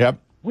guys. Yep.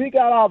 We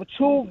got our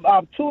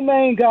two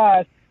main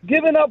guys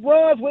giving up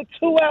runs with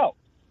 2 outs.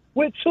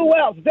 With 2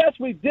 outs, that's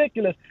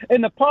ridiculous.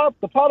 And the part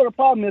of the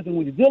problem is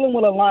when you're dealing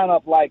with a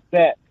lineup like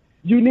that,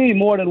 you need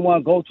more than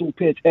one go-to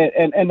pitch.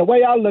 And the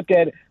way I look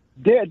at it,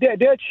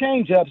 their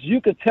change-ups, you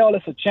could tell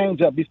it's a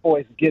change-up before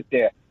it get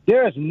there.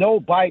 There is no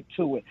bite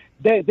to it.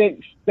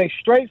 They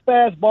straight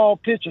fastball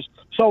pitchers.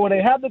 So when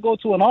they have to go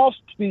to an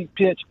off-speed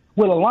pitch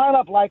with a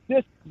lineup like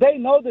this, they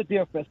know the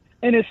difference.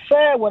 And it's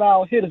sad with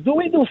our hitters. Do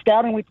we do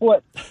scouting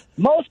reports?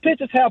 Most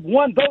pitchers have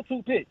one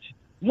go-to pitch.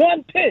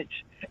 One pitch.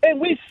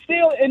 And we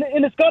still, and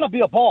it's going to be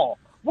a ball.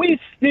 We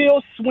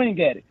still swing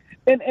at it.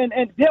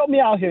 And help me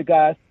out here,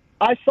 guys.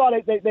 I saw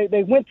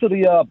they went to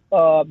the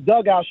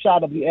dugout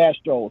shot of the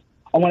Astros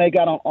when they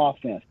got on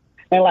offense.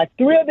 And like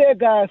 3 of their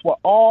guys were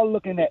all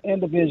looking at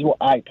individual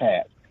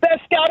iPads. They're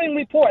scouting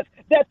reports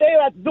that they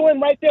are doing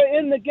right there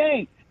in the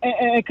game.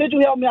 And could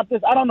you help me out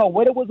with this? I don't know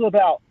what it was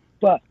about,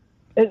 but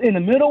in the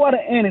middle of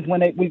the innings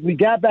when we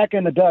got back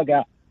in the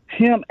dugout,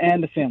 Tim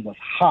Anderson was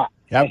hot.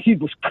 Yep. And he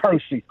was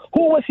cursing.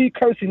 Who was he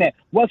cursing at?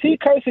 Was he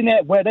cursing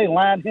at where they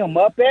lined him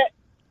up at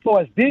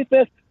for his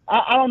defense?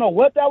 I don't know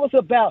what that was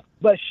about,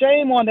 but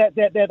shame on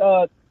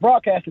that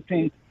broadcasting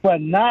team for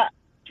not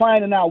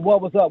finding out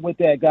what was up with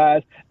that,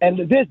 guys. And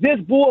this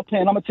bullpen,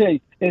 I'm gonna tell you,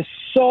 is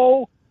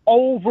so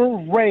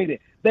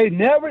overrated. This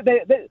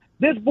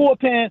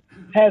bullpen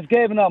has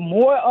given up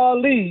more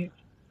leads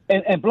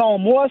and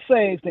blown more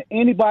saves than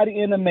anybody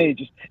in the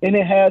majors, and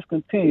it has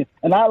continued.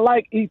 And I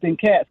like Ethan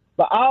Katz,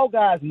 but our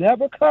guys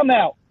never come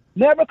out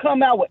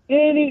with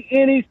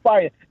any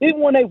fire. Even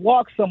when they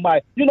walk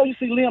somebody, you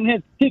see Liam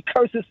Henry, he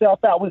cursed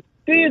himself out. When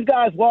these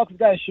guys walk, the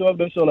guys show up,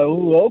 they're so like,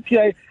 ooh,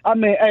 okay. I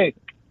mean, hey,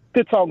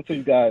 good talking to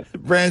you guys.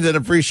 Brandon,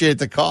 appreciate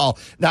the call.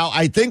 Now,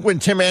 I think when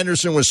Tim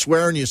Anderson was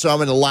swearing, you saw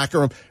him in the locker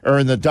room or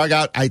in the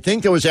dugout, I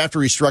think it was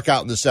after he struck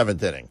out in the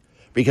 7th inning.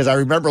 Because I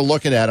remember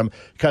looking at him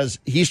because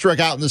he struck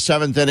out in the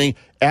 7th inning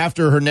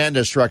after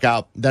Hernandez struck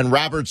out. Then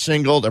Roberts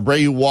singled,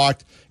 Abreu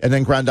walked, and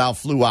then Grandal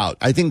flew out.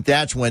 I think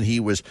that's when he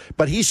was.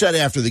 But he said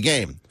after the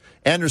game,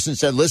 Anderson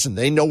said, "Listen,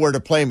 they know where to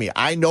play me.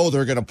 I know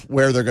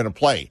where they're gonna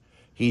play."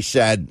 He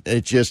said,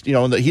 "It's just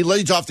he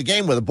leads off the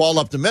game with a ball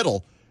up the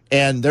middle."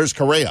 And there's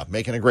Correa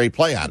making a great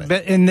play on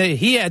it. And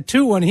he had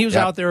 2 when he was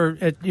out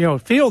there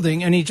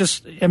fielding, and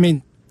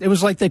it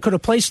was like they could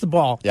have placed the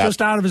ball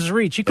just out of his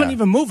reach. He couldn't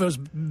even move. It was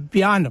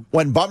beyond him.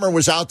 When Bummer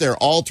was out there,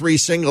 all 3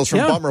 singles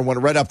from Bummer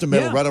went right up the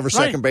middle, right over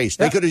second base.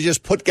 They could have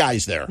just put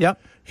guys there. Yep.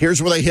 Here's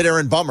where they hit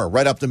Aaron Bummer,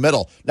 right up the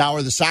middle. Now,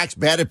 are the Sox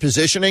bad at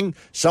positioning?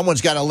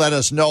 Someone's got to let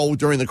us know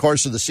during the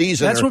course of the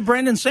season. That's what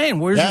Brandon's saying.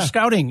 Where's your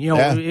scouting?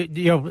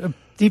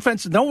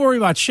 Defense, don't worry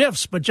about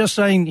shifts, but just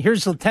saying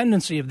here's the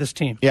tendency of this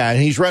team. Yeah,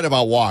 and he's right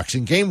about walks.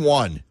 In Game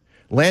 1,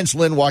 Lance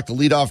Lynn walked the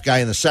leadoff guy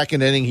in the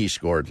 2nd inning, he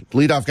scored.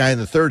 Leadoff guy in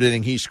the 3rd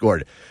inning, he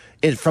scored.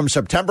 From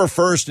September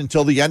 1st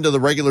until the end of the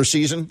regular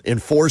season, in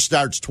 4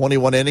 starts,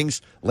 21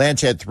 innings,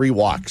 Lance had 3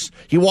 walks.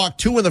 He walked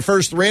 2 in the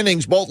first 3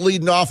 innings, both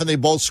leading off, and they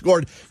both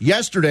scored.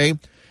 Yesterday,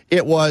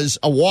 it was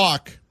a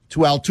walk to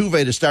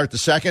Altuve to start the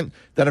 2nd,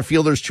 then a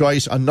fielder's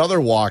choice, another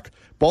walk.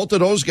 Both of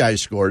those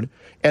guys scored.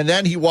 And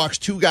then he walks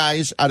 2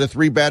 guys out of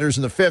 3 batters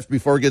in the 5th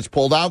before he gets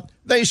pulled out.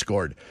 They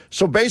scored.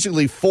 So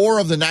basically, 4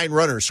 of the 9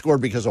 runners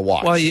scored because of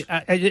walks. Well,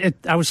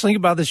 I was thinking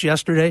about this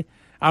yesterday.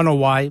 I don't know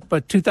why,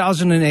 but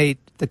 2008,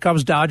 the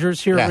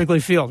Cubs-Dodgers here at Wrigley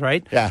Field,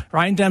 right? Yeah.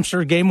 Ryan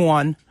Dempster, Game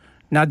 1,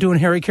 not doing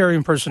Harry Carey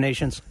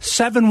impersonations,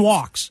 7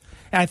 walks.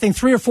 and I think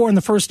 3 or 4 in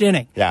the first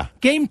inning. Yeah.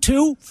 Game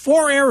 2,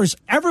 4 errors.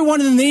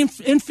 Everyone in the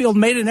infield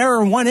made an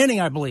error in 1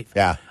 inning, I believe.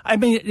 Yeah. I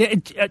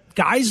mean,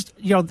 guys,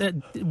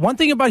 one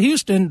thing about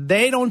Houston,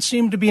 they don't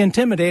seem to be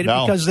intimidated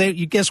because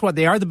you guess what?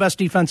 They are the best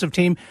defensive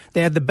team.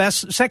 They had the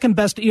second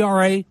best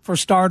ERA for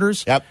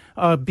starters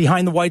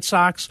behind the White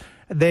Sox.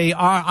 They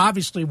are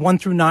obviously 1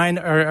 through 9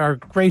 are a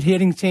great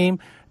hitting team.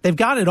 They've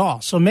got it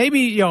all. So maybe,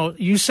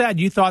 you said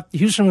you thought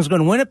Houston was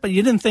going to win it, but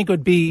you didn't think it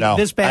would be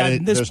this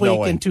bad this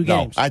week in 2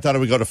 games. I thought it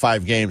would go to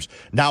 5 games.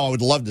 Now I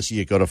would love to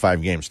see it go to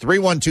 5 games.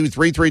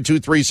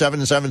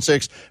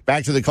 312-332-3776.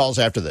 Back to the calls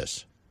after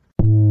this.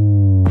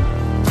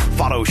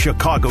 Follow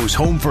Chicago's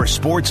Home for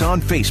Sports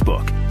on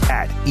Facebook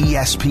at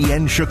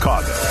ESPN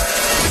Chicago.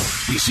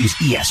 This is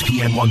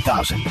ESPN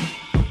 1000.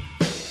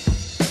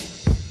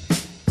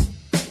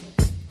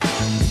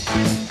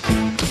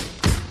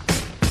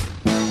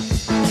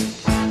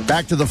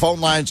 Back to the phone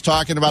lines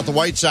talking about the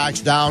White Sox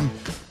down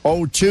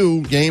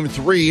 0-2, Game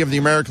 3 of the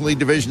American League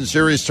Division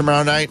Series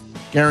tomorrow night.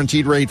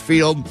 Guaranteed Rate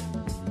Field,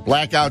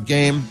 blackout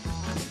game.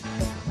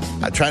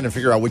 I'm trying to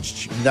figure out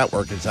which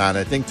network it's on.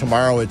 I think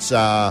tomorrow it's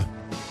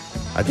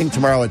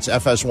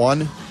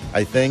FS1,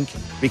 I think,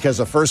 because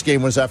the first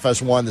game was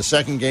FS1, the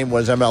second game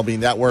was MLB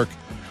Network.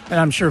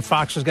 And I'm sure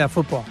Fox has got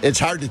football. It's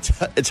hard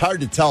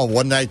to tell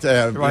one night,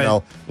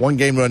 one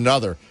game to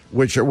another,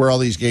 where all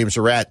these games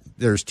are at.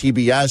 There's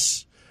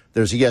TBS.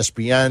 There's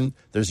ESPN,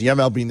 there's the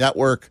MLB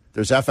Network,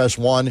 there's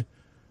FS1.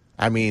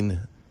 I mean,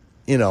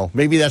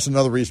 maybe that's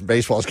another reason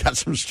baseball's got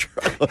some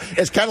struggle.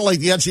 It's kind of like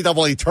the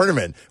NCAA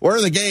tournament. Where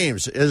are the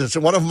games? Is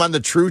it one of them on the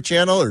True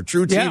Channel or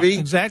True TV? Yeah,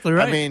 exactly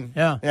right. I mean,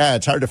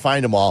 it's hard to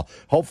find them all.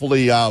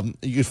 Hopefully, you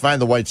can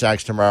find the White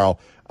Sox tomorrow.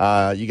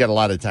 You got a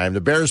lot of time.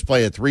 The Bears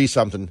play at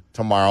 3-something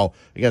tomorrow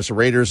against the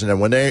Raiders, and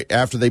then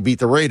after they beat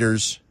the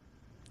Raiders,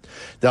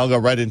 they'll go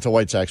right into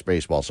White Sox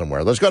baseball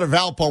somewhere. Let's go to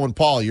Valpo and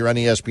Paul. You're on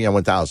ESPN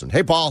 1000.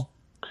 Hey, Paul.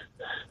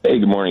 Hey,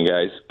 good morning,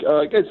 guys.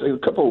 Guys, a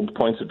couple of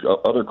points that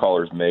other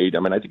callers made. I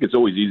mean, I think it's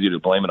always easy to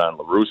blame it on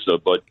La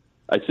Russa, but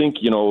I think,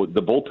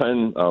 the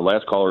bullpen,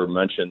 last caller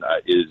mentioned,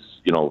 is,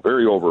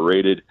 very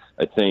overrated.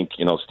 I think,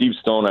 Steve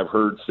Stone, I've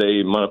heard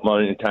say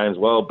many times,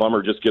 well,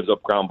 Bummer just gives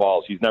up ground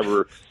balls. He's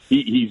never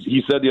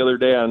he said the other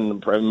day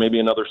on maybe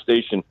another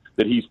station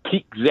that he's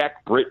peak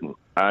Zach Britton.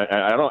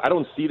 I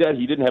don't see that.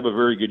 He didn't have a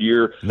very good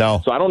year.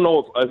 No. So I don't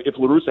know if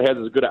La Russa has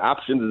as good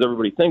options as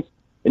everybody thinks.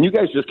 And you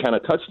guys just kind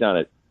of touched on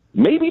it.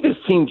 Maybe this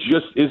team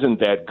just isn't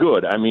that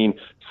good. I mean,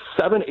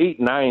 7, 8,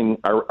 9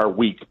 are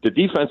weak. The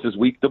defense is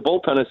weak. The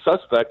bullpen is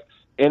suspect.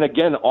 And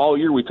again, all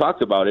year we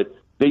talked about it.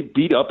 They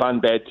beat up on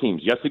bad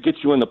teams. Yes, it gets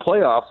you in the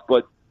playoffs,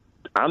 but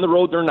on the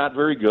road they're not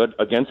very good.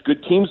 Against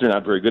good teams, they're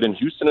not very good. And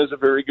Houston is a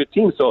very good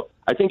team. So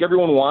I think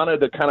everyone wanted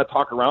to kind of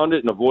talk around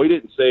it and avoid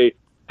it and say,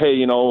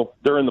 hey,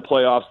 they're in the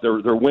playoffs.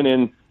 They're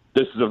winning.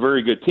 This is a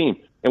very good team.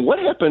 And what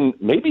happened?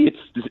 Maybe it's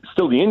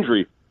still the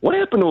injury. What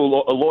happened to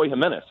Eloy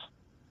Jimenez?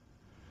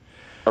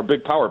 Our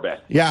big power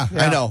bat. Yeah,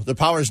 I know. The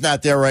power's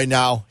not there right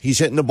now. He's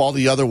hitting the ball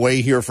the other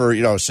way here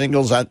for,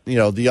 singles,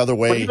 the other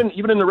way. But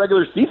even in the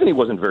regular season, he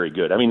wasn't very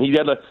good. I mean,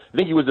 I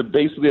think he was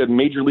basically a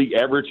major league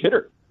average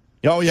hitter.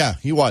 Oh, yeah,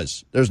 he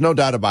was. There's no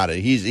doubt about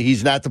it.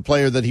 He's not the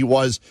player that he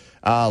was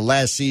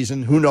last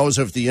season. Who knows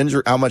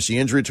how much the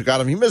injury took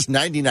out of him. He missed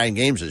 99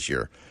 games this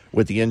year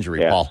with the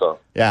injury, Paul. So.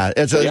 Yeah,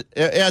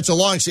 it's a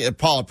long season.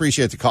 Paul,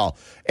 appreciate the call.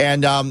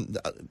 And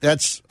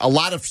that's a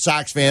lot of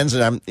Sox fans,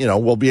 and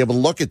we'll be able to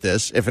look at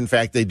this if, in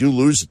fact, they do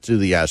lose to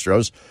the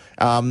Astros.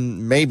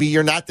 Maybe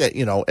you're not that,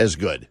 as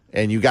good.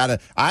 And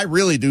I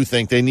really do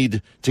think they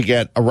need to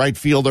get a right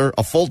fielder,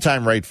 a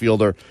full-time right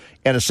fielder,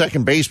 and a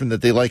second baseman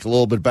that they like a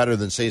little bit better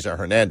than Cesar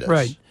Hernandez.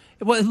 Right.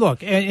 Well,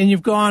 look, and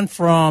you've gone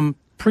from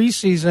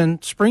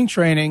preseason, spring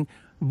training.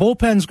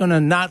 Bullpen's going to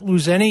not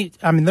lose any.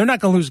 I mean, they're not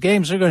going to lose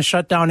games. They're going to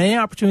shut down any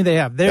opportunity they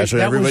have. That's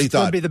what everybody thought.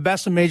 Going to be the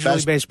best in Major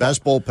League Baseball.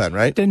 Best bullpen,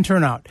 right? Didn't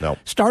turn out. No.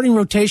 Starting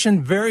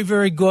rotation, very,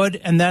 very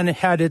good, and then it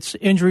had its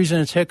injuries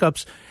and its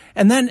hiccups.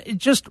 And then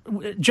just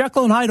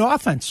Jekyll and Hyde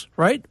offense,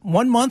 right?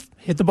 1 month,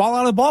 hit the ball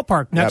out of the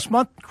ballpark. Next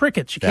month,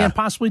 crickets. You can't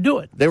possibly do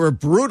it. They were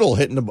brutal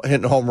hitting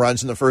home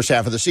runs in the first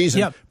half of the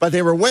season, but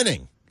they were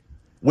winning,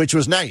 which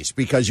was nice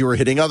because you were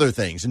hitting other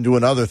things and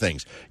doing other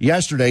things.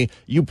 Yesterday,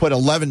 you put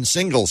 11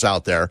 singles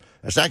out there.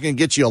 That's not going to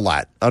get you a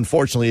lot.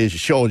 Unfortunately, as you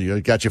showed you,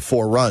 it got you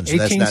 4 runs.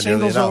 18 and that's not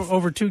singles nearly enough.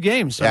 Over 2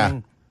 games. Yeah. I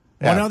mean,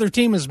 one other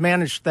team has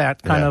managed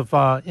that kind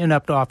of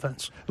inept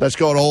offense. Let's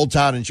go to Old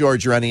Town and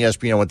George. You're on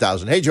ESPN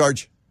 1000. Hey,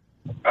 George.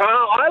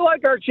 I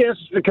like our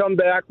chances to come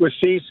back with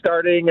C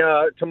starting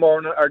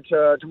tomorrow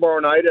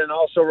night, and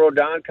also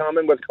Rodon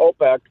coming with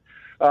Kopech.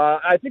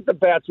 I think the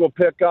bats will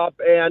pick up,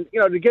 and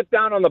to get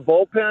down on the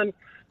bullpen.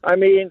 I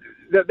mean,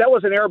 that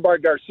was an error by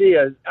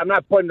Garcia. I'm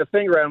not putting the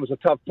finger on it. It was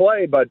a tough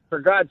play, but for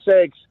God's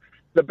sakes,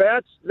 the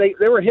bats they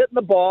were hitting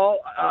the ball.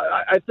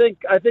 I think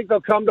they'll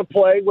come to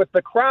play with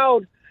the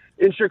crowd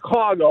in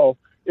Chicago.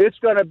 It's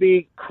going to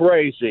be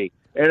crazy.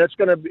 And it's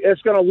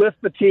gonna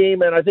lift the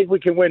team, and I think we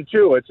can win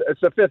too. It's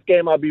the 5th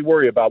game I'll be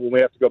worried about when we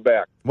have to go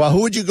back. Well,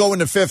 who would you go in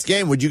the 5th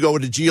game? Would you go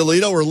with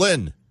Giolito or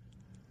Lynn?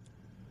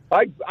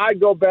 I'd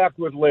go back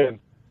with Lynn.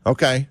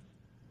 Okay.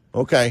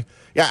 Okay.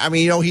 Yeah, I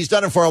mean, he's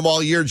done it for him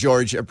all year,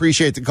 George.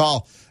 Appreciate the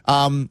call.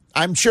 I'm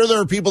sure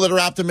there are people that are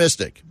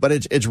optimistic, but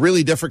it's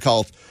really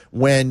difficult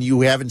when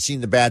you haven't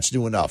seen the bats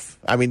do enough.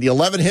 I mean, the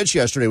 11 hits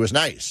yesterday was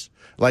nice.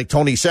 Like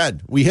Tony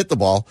said, we hit the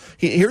ball.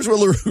 Here's what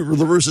La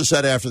Russa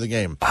said after the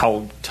game.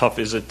 How tough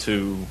is it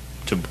to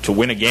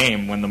win a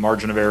game when the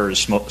margin of error is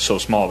so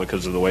small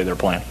because of the way they're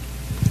playing?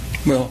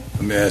 Well,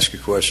 let me ask you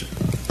a question.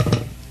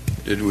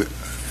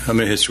 How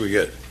many hits did we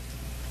get?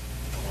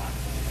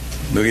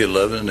 We get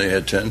 11 and they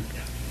had 10.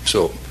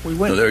 So we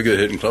win. They're a good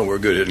hitting club. We're a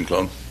good hitting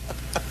club.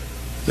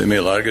 They made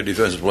a lot of good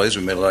defensive plays.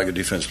 We made a lot of good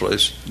defensive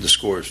plays. The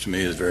scores, to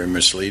me, is very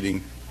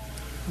misleading.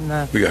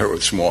 Nah. We got hurt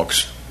with some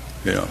walks.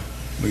 We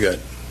got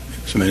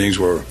some innings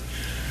where,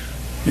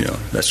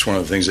 that's one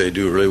of the things they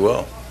do really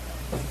well.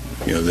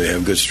 They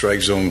have good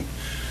strike zone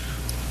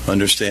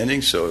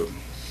understanding, so,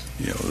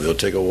 they'll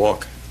take a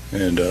walk,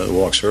 and the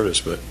walks hurt us.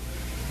 But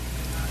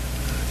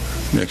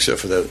except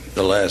for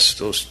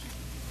those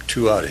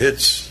 2 out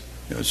hits,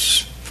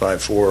 it's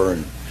 5-4,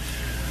 and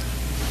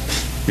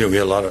we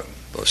had a lot of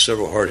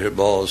several hard hit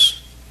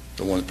balls.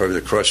 The one, probably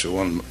the crusher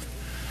one,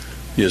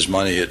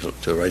 Yasmani hit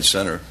to right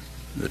center.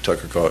 The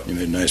Tucker caught. You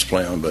made a nice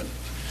play on, but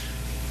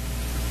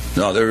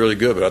no, they're really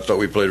good. But I thought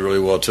we played really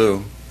well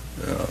too.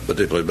 But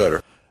they played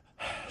better.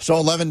 So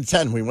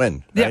 11-10, we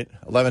win. Right?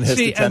 Yeah. 11 hits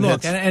to 10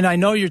 hits. And I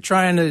know you're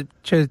trying to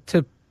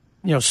spin.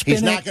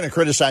 He's not going to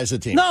criticize the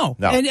team. No.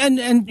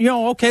 And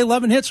okay,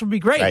 11 hits would be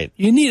great. Right.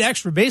 You need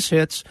extra base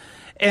hits,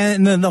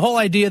 and then the whole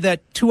idea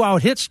that 2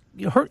 out hits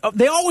hurt.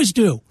 They always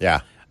do.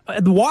 Yeah.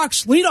 The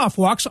walks, leadoff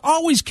walks,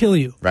 always kill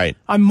you. Right.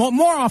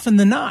 More often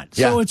than not.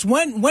 So Yeah. it's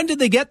when did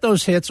they get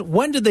those hits?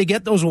 When did they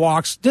get those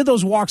walks? Did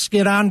those walks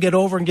get on, get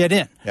over, and get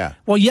in? Yeah.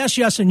 Well, yes,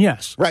 and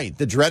yes. Right.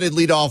 The dreaded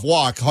leadoff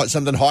walk,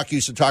 something Hawk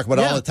used to talk about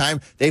all the time.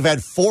 They've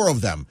had 4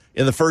 of them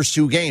in the first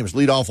 2 games,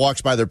 leadoff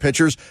walks by their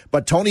pitchers.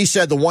 But Tony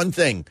said the one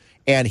thing,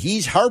 and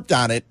he's harped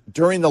on it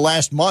during the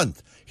last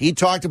month. He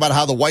talked about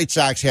how the White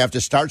Sox have to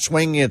start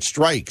swinging at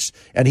strikes,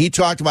 and he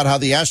talked about how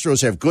the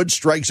Astros have good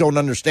strike zone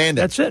understanding.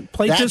 That's it.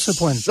 Plate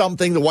discipline.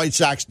 Something the White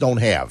Sox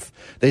don't have.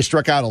 They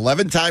struck out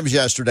 11 times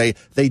yesterday.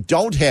 They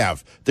don't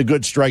have the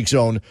good strike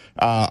zone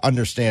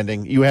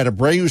understanding. You had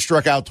Abreu who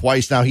struck out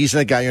twice. Now, he's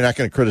the guy you're not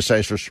going to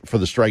criticize for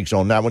the strike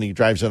zone, not when he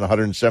drives in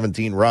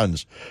 117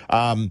 runs.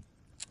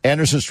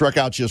 Anderson struck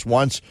out just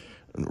once.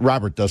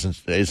 Robert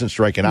isn't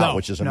striking out,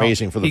 which is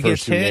amazing for the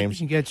first 2 games.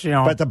 He gets,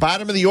 But the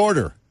bottom of the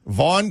order,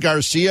 Vaughn,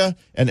 Garcia,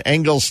 and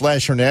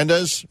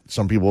Engel/Hernandez.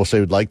 Some people will say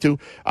would like to.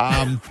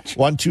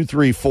 1, 2,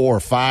 3, 4,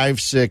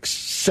 5, 6,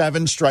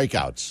 7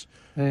 strikeouts.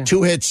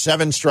 2 hits,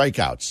 7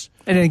 strikeouts.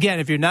 And again,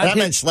 if you're not, I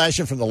meant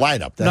slashing from the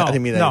lineup. I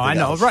didn't mean anything I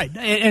know, else. right?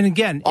 And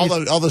again,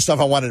 all the stuff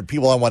I wanted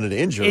to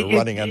injure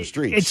running on the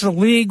streets. It's a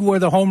league where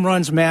the home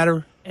runs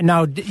matter. And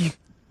now the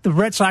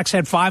Red Sox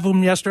had 5 of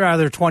them yesterday out of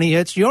their 20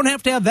 hits. You don't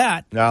have to have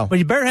that. No, but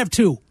you better have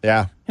 2.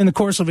 Yeah, in the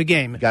course of a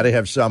game. Got to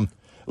have some.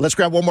 Let's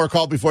grab one more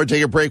call before we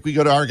take a break. We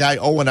go to our guy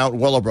Owen out in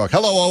Willowbrook.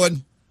 Hello,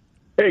 Owen.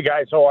 Hey,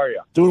 guys. How are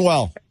you? Doing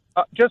well.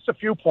 Just a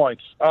few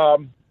points.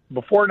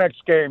 Before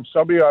next game,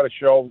 somebody ought to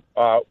show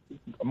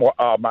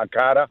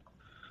Moncada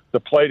the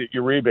play that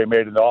Uribe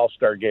made in the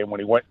All-Star game when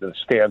he went to the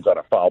stands on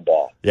a foul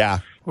ball. Yeah.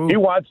 He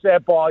wants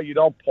that ball. You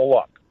don't pull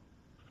up.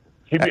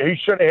 He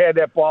should have had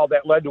that ball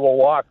that led to a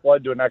walk,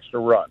 led to an extra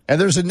run. And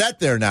there's a net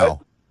there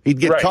now. He'd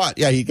get caught.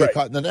 Yeah, he'd get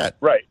caught in the net.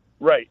 Right.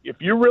 If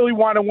you really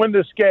want to win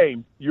this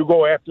game, you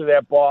go after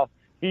that ball.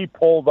 He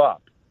pulled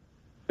up.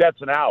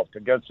 That's an out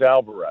against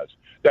Alvarez.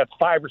 That's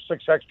 5 or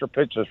 6 extra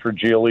pitches for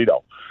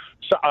Giolito.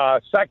 So,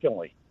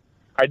 secondly,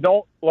 I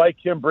don't like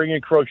him bringing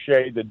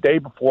Crochet the day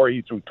before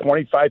he threw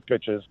 25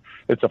 pitches.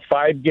 It's a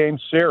 5-game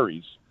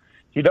series.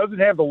 He doesn't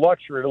have the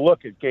luxury to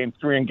look at Game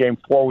 3 and Game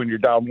 4 when you're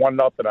down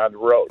 1-0 on the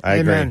road. I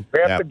agree. We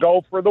have to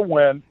go for the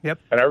win, and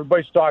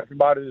everybody's talking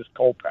about it as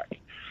Kopech.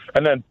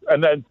 And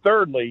then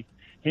thirdly,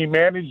 he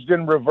managed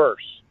in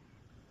reverse.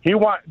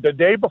 The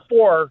day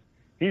before,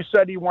 he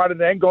said he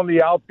wanted Engel in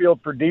the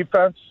outfield for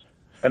defense,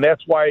 and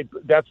that's why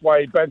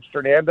he benched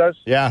Hernandez.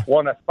 Yeah. Well,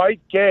 in a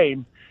tight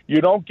game, you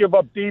don't give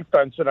up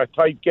defense in a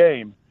tight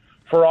game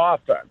for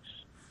offense.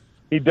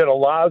 He did a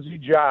lousy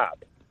job.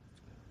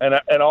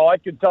 And all I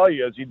can tell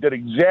you is he did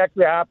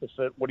exactly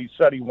opposite what he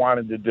said he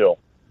wanted to do.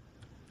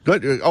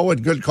 Good.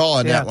 Owen, good call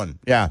on that one.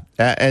 Yeah,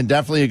 and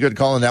definitely a good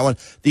call on that one.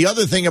 The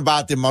other thing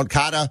about the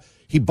Moncada,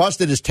 he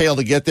busted his tail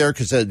to get there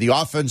because the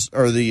offense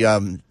or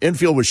the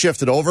infield was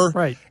shifted over.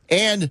 Right.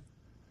 And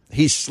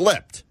he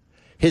slipped.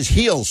 His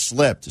heels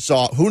slipped.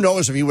 So who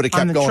knows if he would have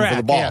kept going for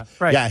the ball. Yeah,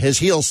 right. Yeah, his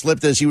heels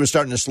slipped as he was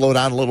starting to slow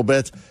down a little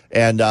bit.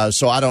 And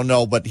so I don't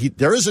know, but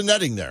there is a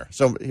netting there.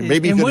 So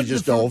maybe he could have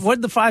just dove. What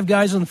did the 5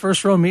 guys in the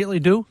first row immediately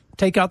do?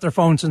 Take out their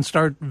phones and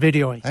start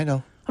videoing. I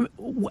know. I mean,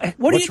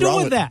 what are you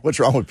doing with that? What's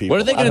wrong with people?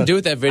 What are they going to do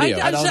with that video?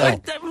 I don't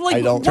know.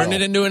 I don't Turn know.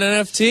 it into an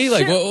NFT?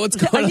 Like, what's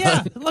going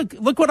on?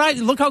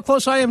 Look how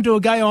close I am to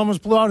a guy who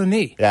almost blew out a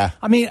knee. Yeah.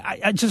 I mean,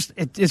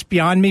 it's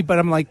beyond me, but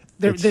I'm like,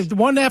 they're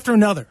one after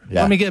another.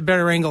 Yeah. Let me get a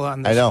better angle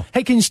on this. I know.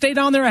 Hey, can you stay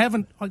down there? I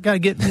got to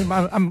get,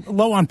 I'm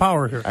low on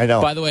power here. I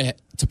know. By the way,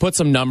 to put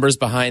some numbers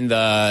behind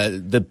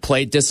the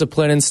plate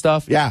discipline and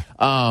stuff. Yeah.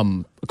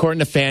 According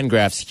to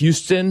Fangraphs,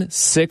 Houston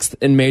 6th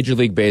in Major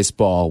League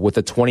Baseball with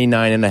a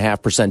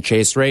 29.5%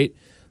 chase rate.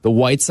 The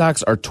White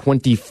Sox are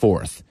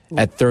 24th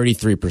at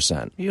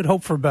 33%. You'd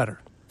hope for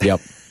better.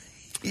 Yep.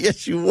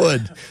 Yes, you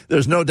would.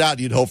 There's no doubt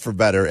you'd hope for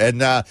better. And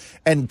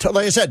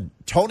like I said,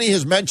 Tony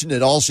has mentioned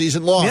it all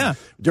season long. Yeah.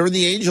 During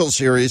the Angels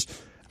series,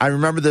 I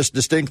remember this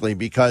distinctly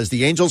because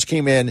the Angels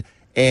came in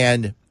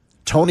and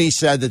Tony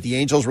said that the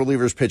Angels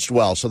relievers pitched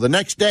well. So the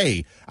next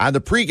day on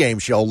the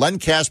pregame show, Len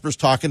Casper's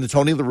talking to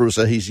Tony La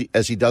Russa,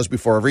 as he does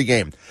before every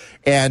game.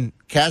 And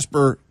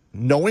Casper,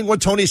 knowing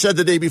what Tony said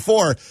the day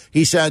before,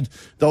 he said,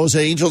 those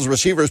Angels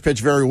receivers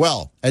pitched very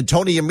well. And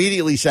Tony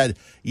immediately said,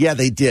 yeah,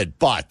 they did.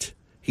 But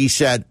he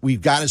said,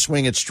 we've got to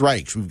swing at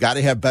strikes. We've got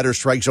to have better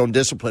strike zone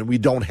discipline. We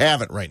don't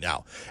have it right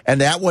now. And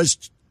that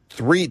was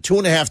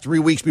 2.5, 3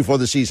 weeks before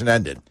the season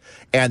ended.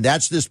 And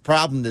that's this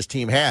problem this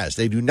team has.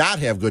 They do not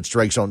have good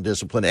strike zone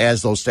discipline,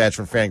 as those stats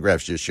from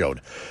Fangraphs just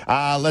showed.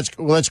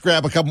 Let's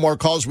grab a couple more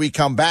calls. We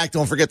come back.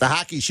 Don't forget the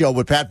hockey show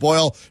with Pat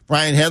Boyle,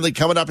 Brian Hanley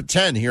coming up at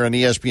 10 here on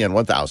ESPN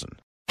 1000.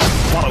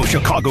 Follow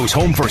Chicago's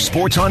Home for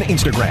Sports on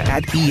Instagram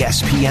at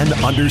ESPN_Chicago.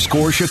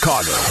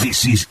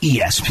 This is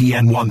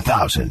ESPN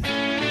 1000.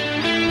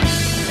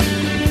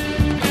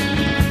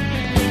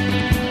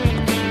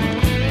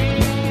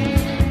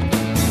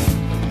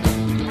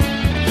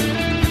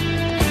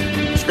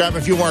 Grab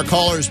a few more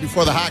callers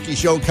before the hockey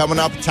show coming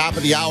up, top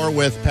of the hour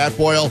with Pat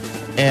Boyle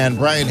and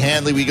Brian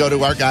Hanley. We go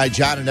to our guy,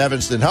 John in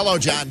Evanston. Hello,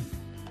 John.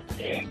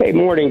 Hey,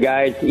 morning,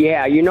 guys.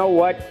 Yeah, you know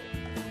what?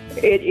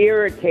 It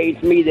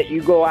irritates me that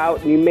you go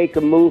out and you make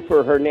a move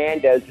for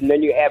Hernandez and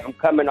then you have him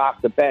coming off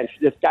the bench.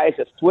 This guy's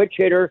a switch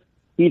hitter.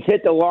 He's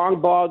hit the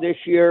long ball this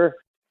year.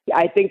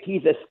 I think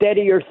he's a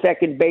steadier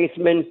second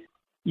baseman.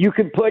 You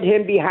could put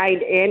him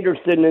behind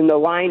Anderson in the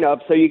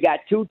lineup, so you got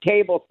two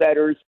table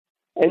setters.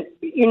 And,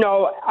 you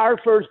know, our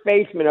first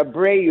baseman,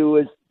 Abreu,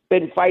 has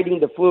been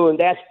fighting the flu, and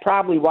that's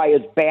probably why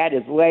his bat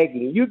is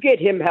lagging. You get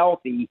him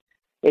healthy,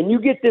 and you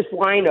get this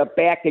lineup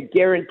back at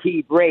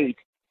guaranteed rate,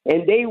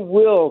 and they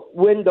will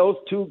win those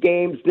two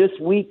games this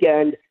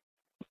weekend.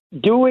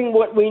 Doing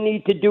what we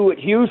need to do at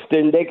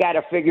Houston, they got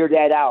to figure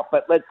that out.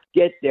 But let's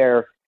get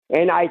there.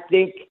 And I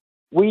think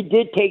we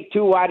did take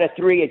 2 out of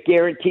 3 at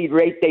guaranteed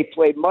rate. They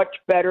played much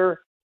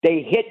better.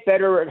 They hit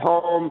better at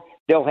home.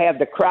 They'll have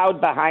the crowd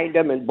behind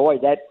them, and boy,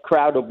 that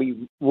crowd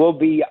will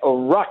be a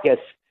ruckus.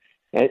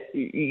 And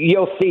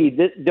you'll see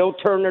they'll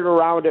turn it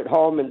around at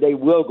home, and they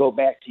will go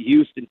back to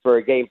Houston for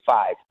a Game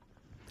 5.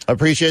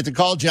 Appreciate the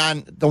call,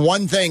 John. The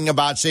one thing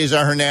about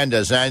Cesar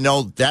Hernandez, and I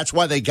know that's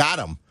why they got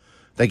him.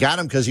 They got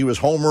him because he was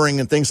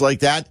homering and things like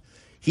that.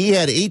 He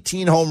had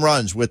 18 home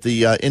runs with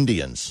the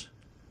Indians.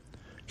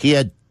 He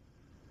had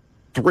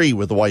 3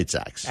 with the White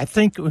Sox. I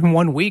think in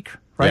 1 week,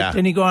 right? Yeah.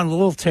 Didn't he go on a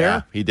little tear?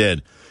 Yeah, he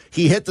did.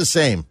 He hit the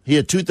same. He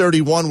had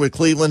 231 with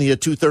Cleveland. He had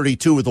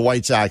 232 with the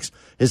White Sox.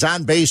 His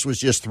on-base was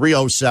just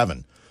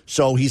 307.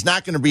 So he's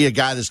not going to be a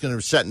guy that's going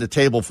to set in the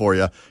table for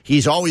you.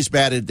 He's always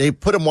batted. They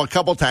put him a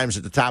couple times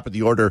at the top of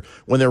the order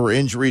when there were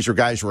injuries or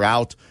guys were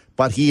out,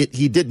 but he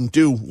didn't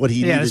do what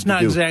he needed to do. Yeah, it's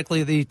not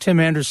exactly the Tim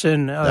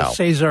Anderson,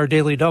 Cesar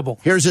daily double.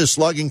 Here's his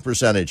slugging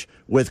percentage.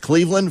 With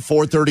Cleveland,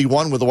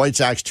 431. With the White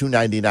Sox,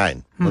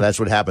 299. Well, that's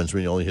what happens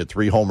when you only hit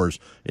 3 homers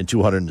in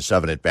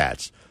 207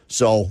 at-bats.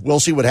 So we'll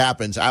see what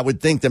happens. I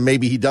would think that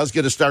maybe he does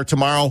get a start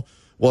tomorrow.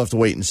 We'll have to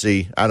wait and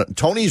see.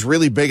 Tony's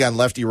really big on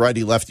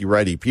lefty-righty,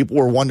 lefty-righty. People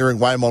were wondering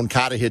why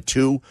Moncada hit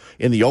 2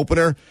 in the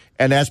opener,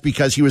 and that's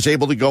because he was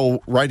able to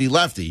go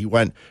righty-lefty. He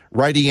went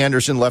righty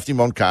Anderson, lefty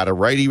Moncada,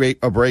 righty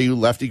Abreu,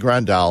 lefty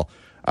Grandal,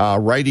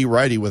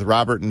 righty-righty with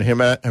Robert and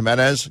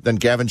Jimenez, then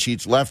Gavin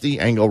Sheets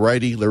lefty, Engel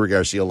righty, Larry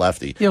Garcia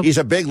lefty. He's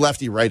a big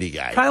lefty-righty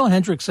guy. Kyle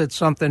Hendricks said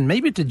something,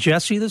 maybe to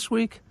Jesse this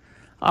week,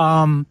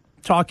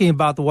 talking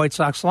about the White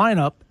Sox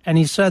lineup, and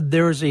he said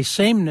there is a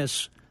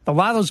sameness. A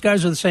lot of those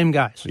guys are the same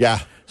guys. Yeah.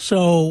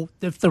 So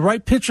if the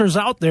right pitcher's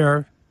out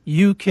there,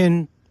 you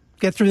can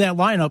get through that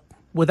lineup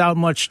without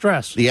much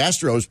stress. The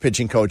Astros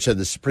pitching coach said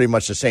this is pretty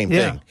much the same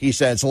thing. He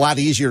said it's a lot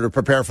easier to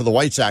prepare for the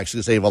White Sox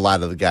because they have a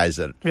lot of the guys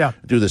that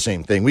do the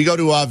same thing. We go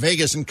to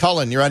Vegas and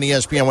Cullen. You're on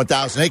ESPN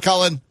 1000. Hey,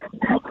 Cullen.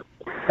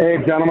 Hey,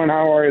 gentlemen.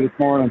 How are you this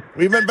morning?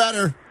 We've been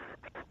better.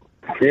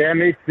 Yeah,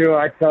 me too.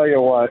 I tell you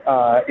what,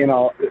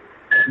 the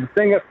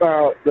thing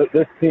about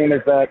this team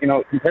is that,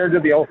 compared to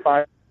the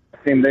 05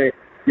 team, the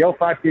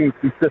 05 team was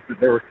consistent.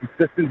 They were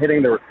consistent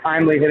hitting. They were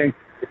timely hitting.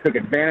 They took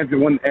advantage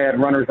of when they had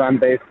runners on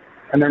base,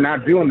 and they're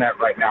not doing that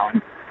right now.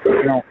 And,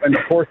 and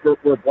of course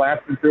we're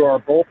blasting through our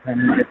bullpen,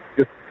 and it's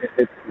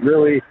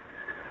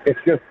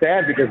just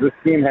sad because this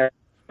team has.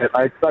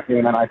 I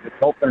just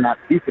hope they're not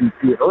peaking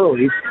too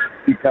early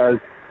because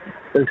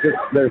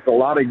there's a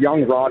lot of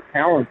young raw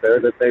talent there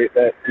that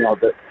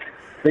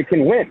they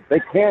can win.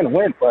 They can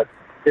win, but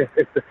if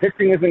the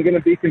pitching isn't going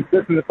to be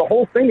consistent, if the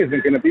whole thing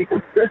isn't going to be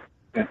consistent,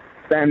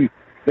 then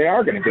they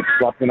are going to get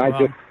swept. And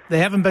they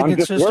haven't been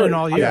consistent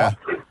all year.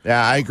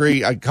 Yeah, I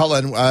agree.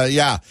 Cullen,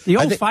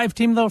 The 05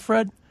 team, though,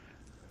 Fred,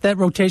 that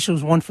rotation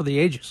was one for the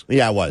ages.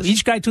 Yeah, it was.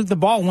 Each guy took the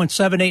ball and went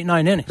 7, 8,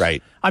 9 innings.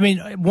 Right. I mean,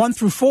 1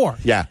 through 4.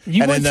 Yeah.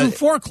 You went through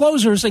 4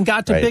 closers and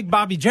got to Right. Big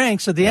Bobby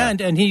Jenks at the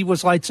end, and he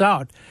was lights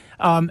out.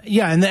 And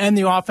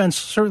the offense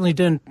certainly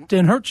didn't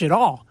hurt you at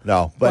all.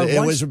 No, but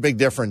it was a big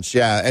difference,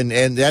 yeah.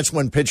 And that's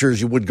when pitchers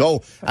you would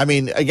go. I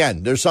mean,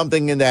 again, there's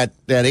something in that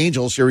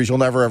Angels series you'll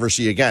never ever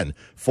see again.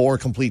 4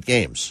 complete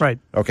games. Right.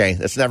 Okay,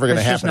 that's never going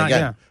to happen not,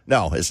 again. yeah.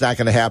 No, it's not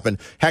going to happen.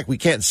 Heck,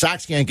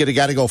 Sox can't get a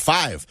guy to go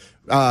 5.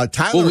 Tyler,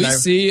 will we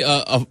see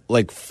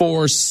like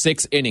 4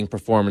 6-inning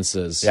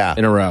performances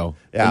in a row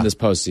in this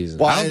postseason?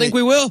 Well, I don't think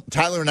we will.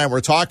 Tyler and I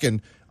were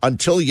talking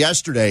until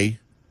yesterday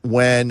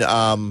when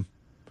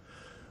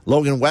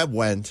Logan Webb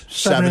went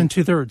 7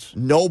 2/3.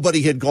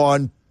 Nobody had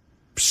gone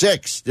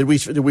 6. Did we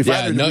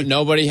find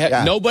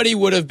nobody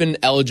would have been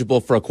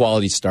eligible for a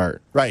quality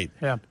start. Right.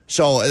 Yeah.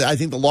 So I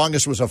think the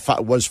longest was 5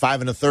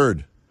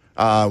 1/3.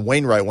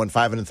 Wainwright won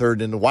 5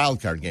 1/3 in the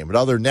wild card game. But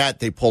other than that,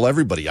 they pull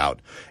everybody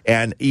out.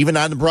 And even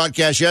on the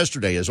broadcast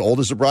yesterday, as old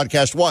as the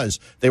broadcast was,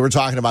 they were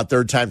talking about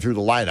third time through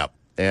the lineup.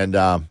 And,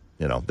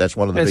 that's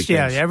one of the big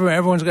things.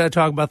 Everyone's got to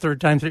talk about third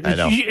time through. I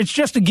know. It's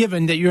just a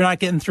given that you're not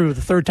getting through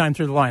the third time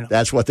through the lineup.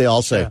 That's what they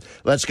all say. Yeah.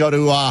 Let's go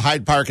to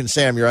Hyde Park and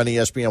Sam. You're on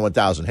ESPN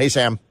 1000. Hey,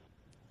 Sam.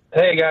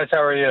 Hey, guys.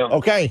 How are you?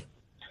 Okay.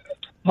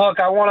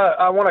 Look, I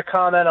want to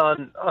comment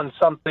on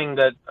something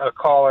that a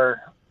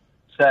caller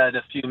said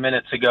a few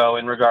minutes ago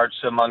in regards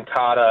to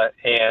Moncada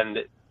and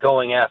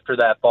going after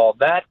that ball.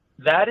 That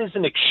is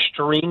an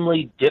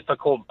extremely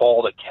difficult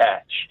ball to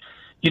catch.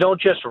 You don't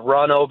just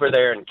run over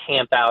there and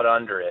camp out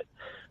under it.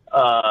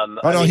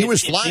 He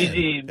was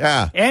flying.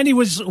 Yeah, and he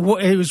was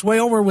way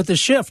over with the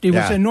shift. He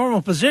was in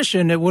normal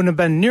position. It wouldn't have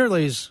been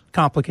nearly as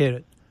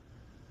complicated.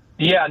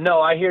 Yeah,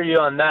 no, I hear you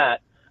on that.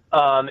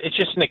 It's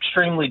just an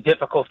extremely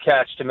difficult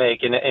catch to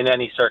make in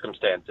any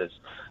circumstances.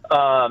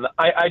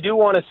 I do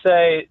want to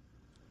say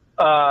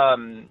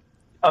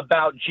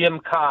about Jim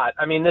Cott.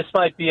 I mean, this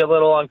might be a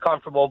little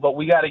uncomfortable, but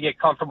we got to get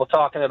comfortable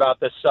talking about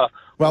this stuff.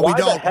 Well, Why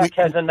the heck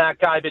hasn't that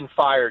guy been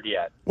fired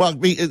yet? Well,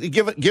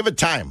 give it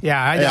time.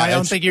 Yeah, I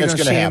don't think you're going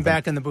to see him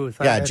back in the booth.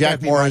 Yeah,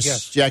 Jack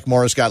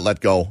Morris got let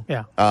go.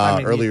 Yeah,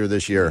 earlier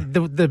this year.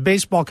 The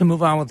baseball can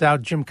move on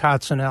without Jim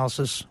Cott's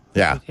analysis.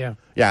 Yeah.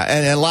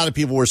 And a lot of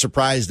people were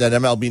surprised that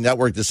MLB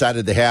Network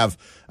decided to have,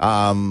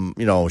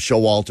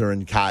 Showalter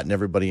and Cott and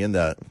everybody in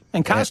the...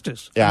 And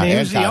Costas. Yeah, he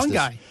was the young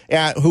guy.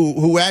 Yeah,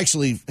 who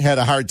actually had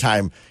a hard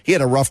time. He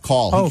had a rough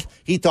call.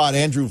 He thought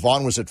Andrew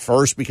Vaughn was at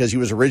first because he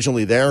was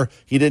originally there.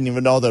 He didn't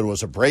even know that it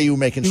was Abreu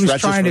making stretches. He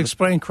was trying to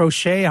explain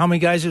Crochet, how many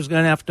guys he was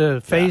going to have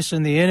to face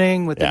in the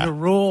inning with the new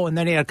rule, and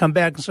then he had to come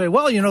back and say,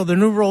 well, the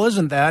new rule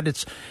isn't that.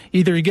 It's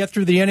either you get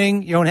through the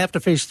inning, you don't have to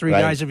face 3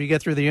 guys if you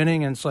get through the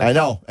inning. And it's like, I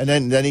know. And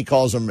then he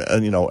calls him,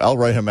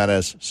 Elroy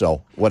Jimenez,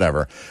 so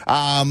whatever.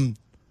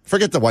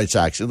 Forget the White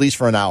Sox, at least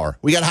for an hour.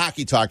 We got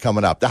hockey talk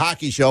coming up. The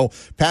Hockey Show,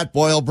 Pat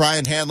Boyle,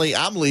 Brian Hanley.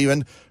 I'm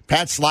leaving.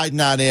 Pat's sliding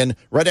on in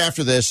right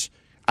after this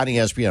on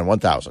ESPN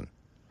 1000.